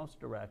probably the most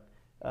direct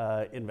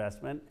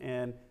investment.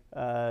 And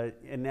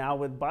now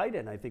with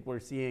Biden, I think we're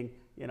seeing,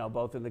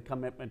 both in the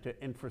commitment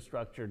to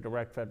infrastructure,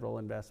 direct federal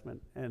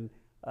investment, and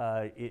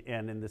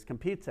in this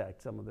Competes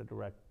Act, some of the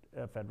direct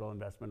federal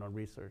investment on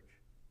research.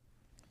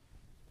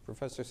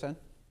 Professor Sen,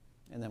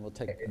 and then we'll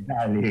take. I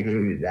entirely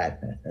agree with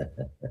that.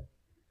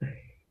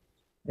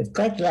 I'd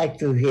quite like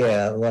to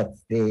hear what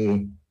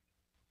the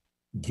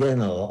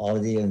general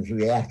audience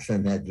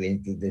reaction has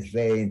been to this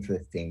very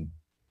interesting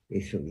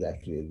issue that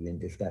we've been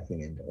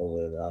discussing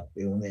over the last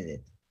few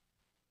minutes.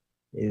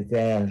 Is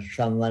there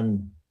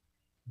someone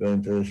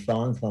going to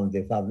respond from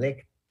the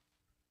public?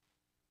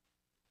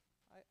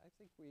 I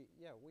think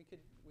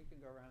we can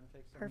go around and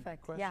take some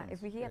Perfect. questions. Yeah,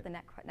 if we could get the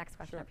next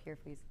question up here,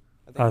 please.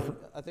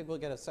 I think we'll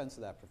get a sense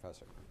of that,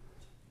 Professor.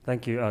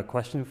 Thank you. A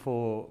question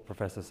for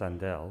Professor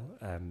Sandel,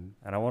 and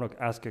I want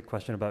to ask a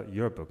question about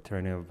your book,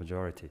 Tyranny of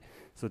Majority.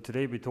 So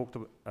today we talked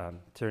about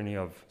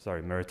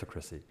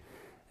meritocracy.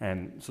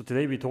 So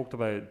today we talked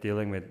about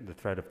dealing with the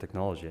threat of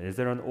technology. Is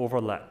there an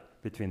overlap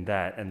between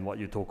that and what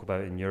you talk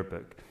about in your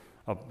book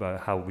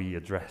about how we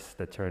address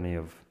the tyranny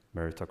of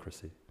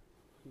meritocracy?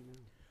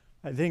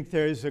 I think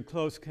there is a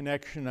close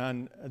connection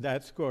on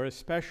that score,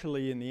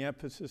 especially in the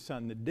emphasis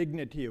on the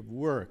dignity of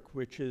work,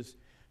 which is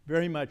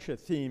very much a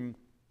theme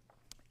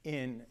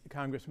in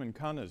Congressman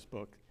Khanna's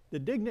book. The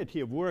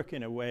dignity of work,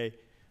 in a way,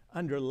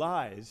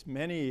 underlies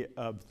much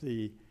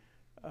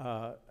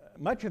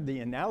of the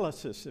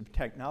analysis of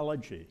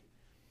technology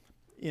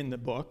in the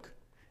book,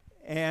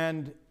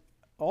 and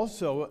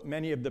also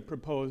many of the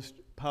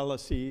proposed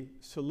policy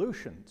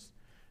solutions.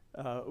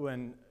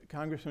 When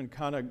Congressman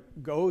Khanna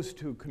goes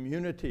to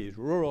communities,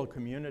 rural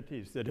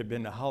communities that have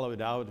been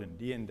hollowed out and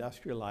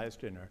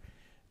deindustrialized and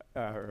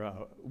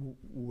are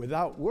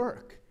without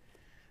work,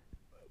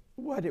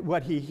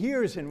 what he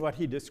hears and what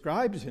he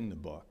describes in the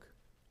book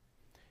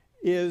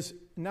is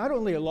not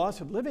only a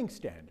loss of living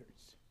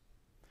standards,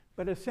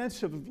 but a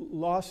sense of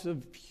loss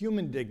of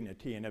human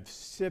dignity and of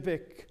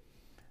civic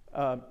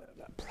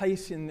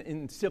place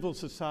in civil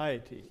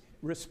society,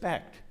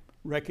 respect,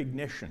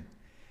 recognition.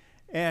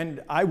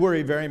 And I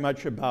worry very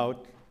much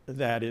about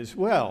that as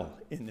well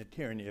in the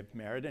tyranny of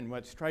merit. And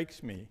what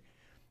strikes me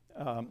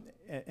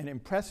and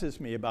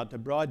impresses me about the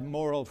broad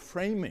moral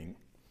framing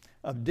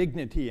of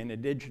dignity in a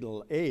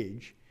digital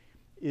age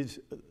is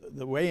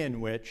the way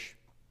in which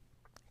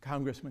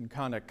Congressman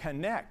Khanna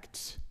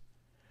connects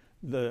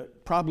the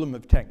problem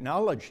of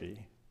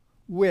technology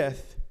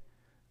with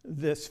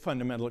this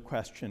fundamental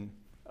question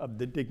of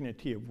the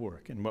dignity of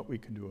work and what we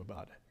can do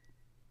about it.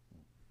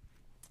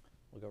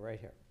 We'll go right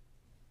here.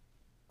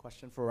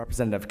 Question for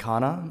Representative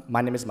Khanna.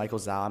 My name is Michael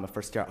Zhao. I'm a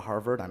first year at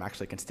Harvard. I'm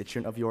actually a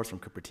constituent of yours from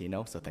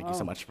Cupertino, so thank you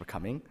so much for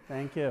coming.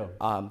 Thank you.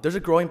 There's a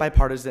growing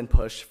bipartisan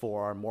push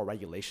for more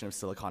regulation of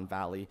Silicon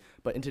Valley,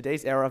 but in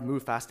today's era of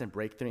move fast and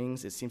break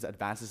things, it seems that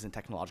advances in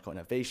technological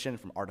innovation,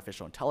 from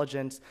artificial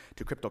intelligence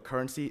to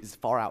cryptocurrency, is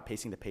far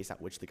outpacing the pace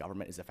at which the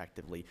government is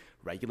effectively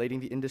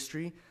regulating the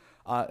industry.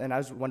 And I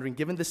was wondering,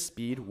 given this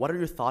speed, what are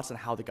your thoughts on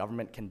how the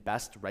government can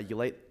best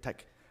regulate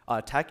tech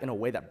in a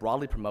way that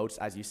broadly promotes,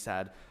 as you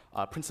said,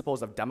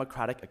 principles of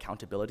democratic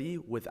accountability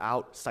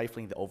without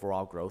stifling the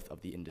overall growth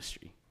of the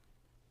industry?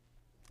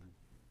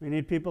 We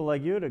need people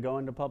like you to go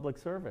into public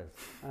service.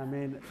 I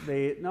mean,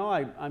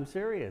 I'm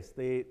serious.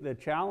 The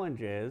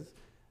challenge is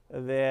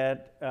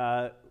that,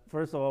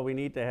 first of all, we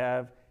need to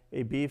have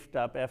a beefed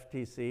up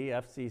FTC,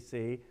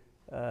 FCC,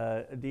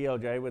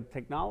 DOJ with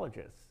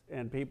technologists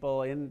and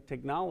people in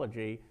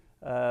technology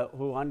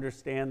who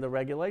understand the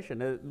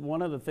regulation.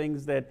 One of the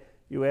things that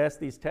you ask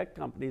these tech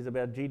companies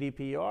about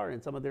GDPR,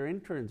 and some of their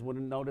interns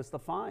wouldn't notice the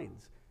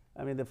fines.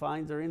 I mean, the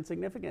fines are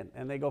insignificant,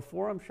 and they go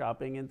forum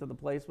shopping into the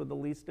place with the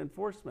least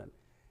enforcement.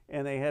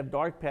 And they have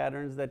dark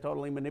patterns that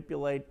totally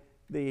manipulate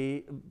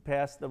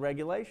past the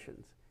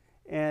regulations.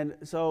 And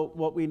so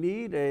what we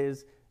need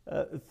is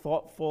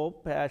thoughtful,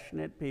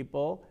 passionate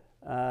people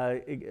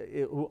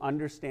who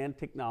understand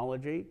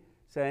technology,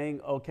 saying,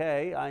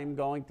 okay, I'm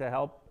going to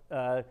help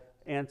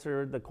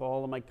answer the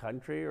call of my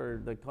country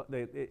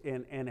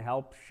and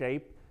help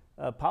shape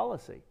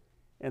policy.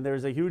 And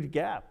there's a huge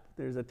gap.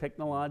 There's a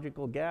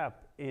technological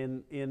gap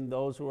in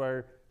those who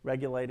are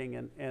regulating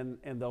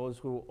and those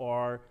who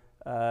are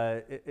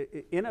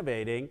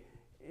innovating.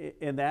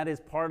 And that is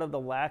part of the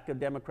lack of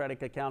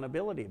democratic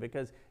accountability,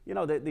 because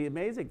the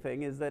amazing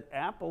thing is that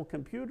Apple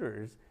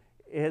Computers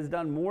has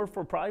done more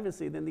for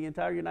privacy than the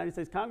entire United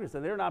States Congress.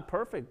 And they're not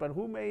perfect, but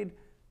who made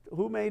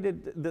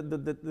it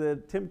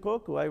the Tim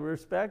Cook, who I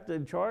respect,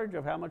 in charge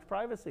of how much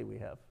privacy we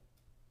have?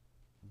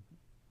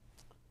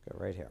 Go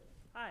right here.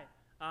 Hi.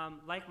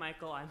 Like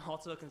Michael, I'm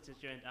also a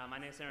constituent. My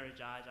name is Senator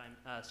Jaj.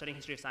 I'm studying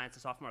history of science, a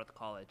sophomore at the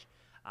college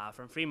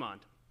from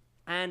Fremont.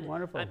 And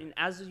wonderful. I mean,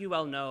 as you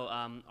well know,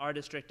 our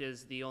district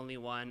is the only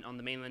one on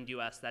the mainland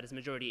U.S. that is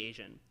majority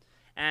Asian.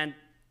 And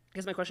I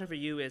guess my question for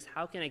you is,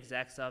 how can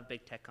execs of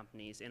big tech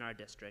companies in our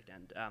district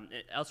and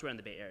elsewhere in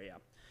the Bay Area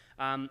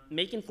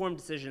make informed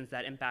decisions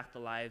that impact the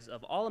lives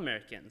of all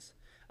Americans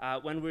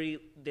when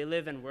they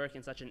live and work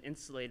in such an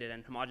insulated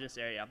and homogenous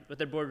area, with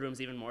their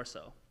boardrooms even more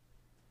so?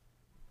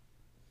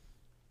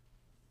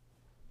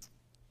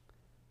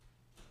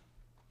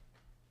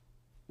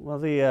 Well,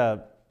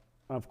 the,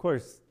 of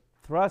course,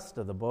 thrust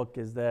of the book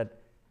is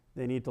that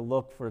they need to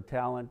look for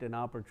talent and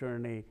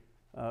opportunity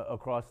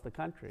across the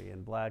country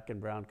in black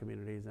and brown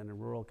communities and in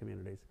rural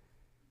communities.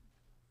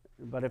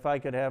 But if I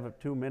could have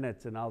 2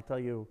 minutes, and I'll tell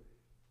you,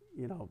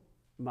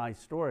 my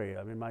story.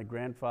 I mean, my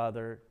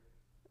grandfather,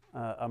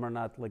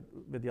 Amartya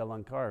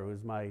Sen,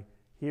 who's my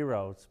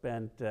hero,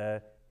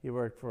 he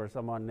worked for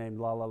someone named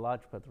Lala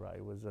Lajpat Rai,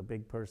 who was a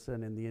big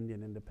person in the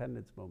Indian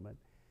independence movement.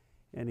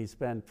 And he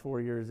spent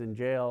 4 years in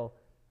jail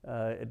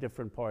at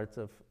different parts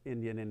of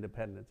Indian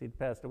independence. He'd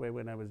passed away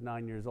when I was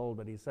 9 years old,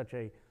 but he's such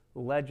a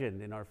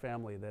legend in our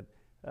family that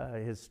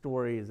his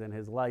stories and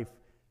his life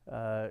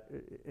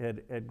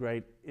had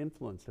great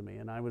influence to me.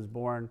 And I was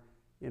born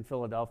in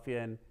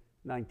Philadelphia in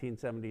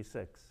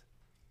 1976.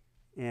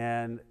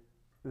 And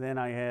then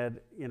I had,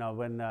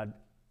 when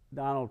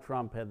Donald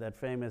Trump had that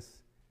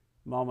famous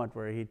moment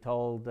where he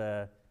told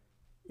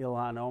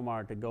Ilhan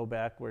Omar to go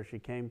back where she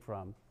came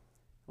from,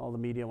 all the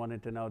media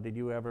wanted to know, did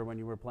you ever, when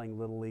you were playing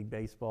Little League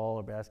baseball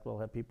or basketball,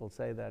 have people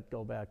say that,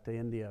 go back to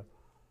India?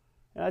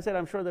 And I said,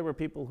 I'm sure there were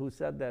people who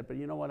said that, but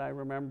you know what I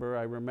remember?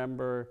 I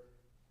remember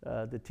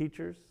the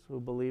teachers who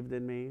believed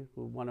in me,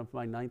 one of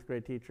my 9th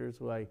grade teachers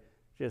who I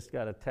just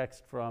got a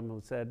text from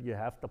who said, you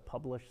have to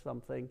publish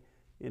something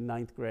in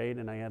 9th grade,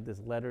 and I had this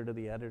letter to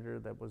the editor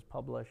that was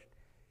published.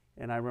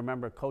 And I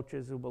remember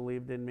coaches who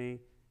believed in me,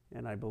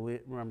 and I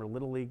remember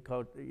Little League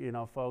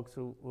folks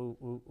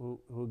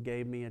who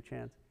gave me a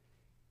chance.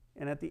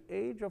 And at the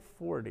age of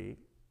 40,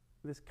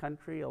 this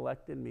country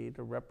elected me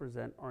to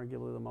represent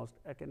arguably the most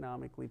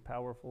economically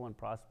powerful and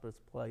prosperous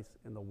place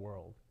in the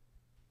world.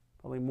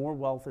 Probably more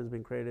wealth has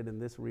been created in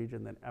this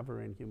region than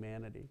ever in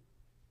humanity.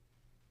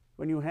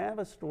 When you have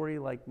a story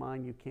like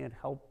mine, you can't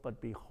help but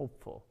be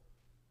hopeful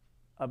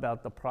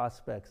about the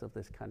prospects of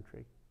this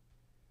country.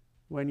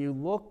 When you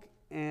look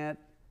at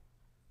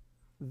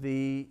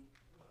the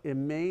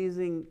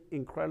amazing,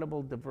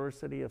 incredible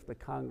diversity of the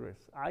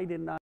Congress, I did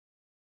not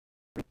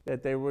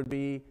that there would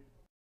be,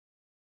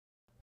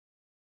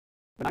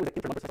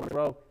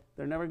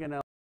 they're never going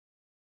to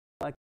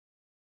elect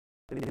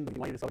an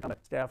Indian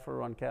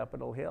staffer on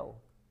Capitol Hill.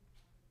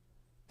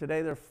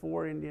 Today there are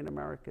 4 Indian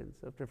Americans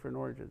of different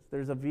origins.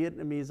 There's a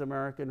Vietnamese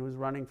American who's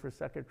running for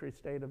Secretary of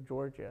State of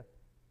Georgia.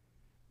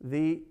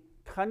 The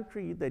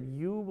country that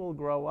you will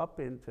grow up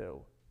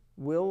into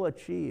will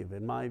achieve,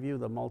 in my view,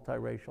 the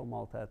multiracial,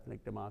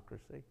 multi-ethnic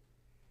democracy.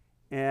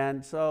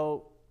 And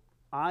so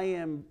I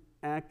am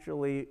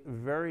actually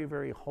very,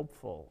 very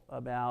hopeful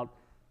about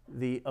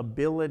the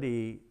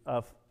ability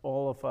of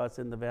all of us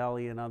in the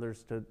Valley and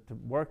others to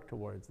work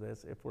towards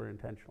this if we're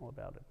intentional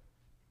about it.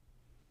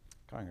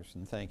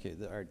 Congressman, thank you.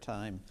 Our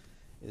time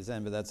is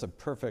end, but that's a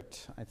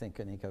perfect, I think,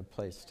 Anika,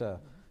 place to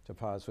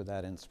pause with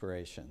that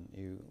inspiration.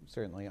 You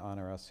certainly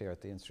honor us here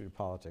at the Institute of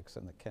Politics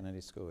and the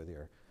Kennedy School with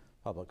your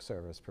public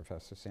service,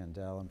 Professor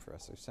Sandel and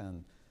Professor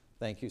Sen.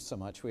 Thank you so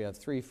much. We have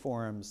 3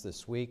 forums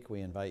this week.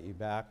 We invite you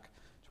back.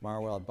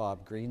 Tomorrow we'll have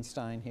Bob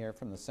Greenstein here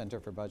from the Center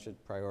for Budget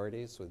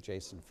Priorities with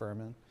Jason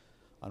Furman.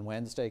 On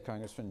Wednesday,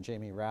 Congressman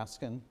Jamie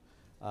Raskin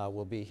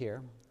will be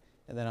here.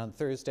 And then on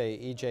Thursday,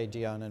 E.J.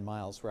 Dion and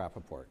Miles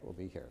Rappaport will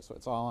be here. So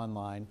it's all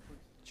online.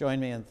 Join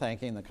me in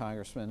thanking the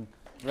Congressman,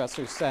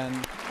 Professor Sen,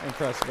 and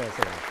Professor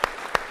Sen.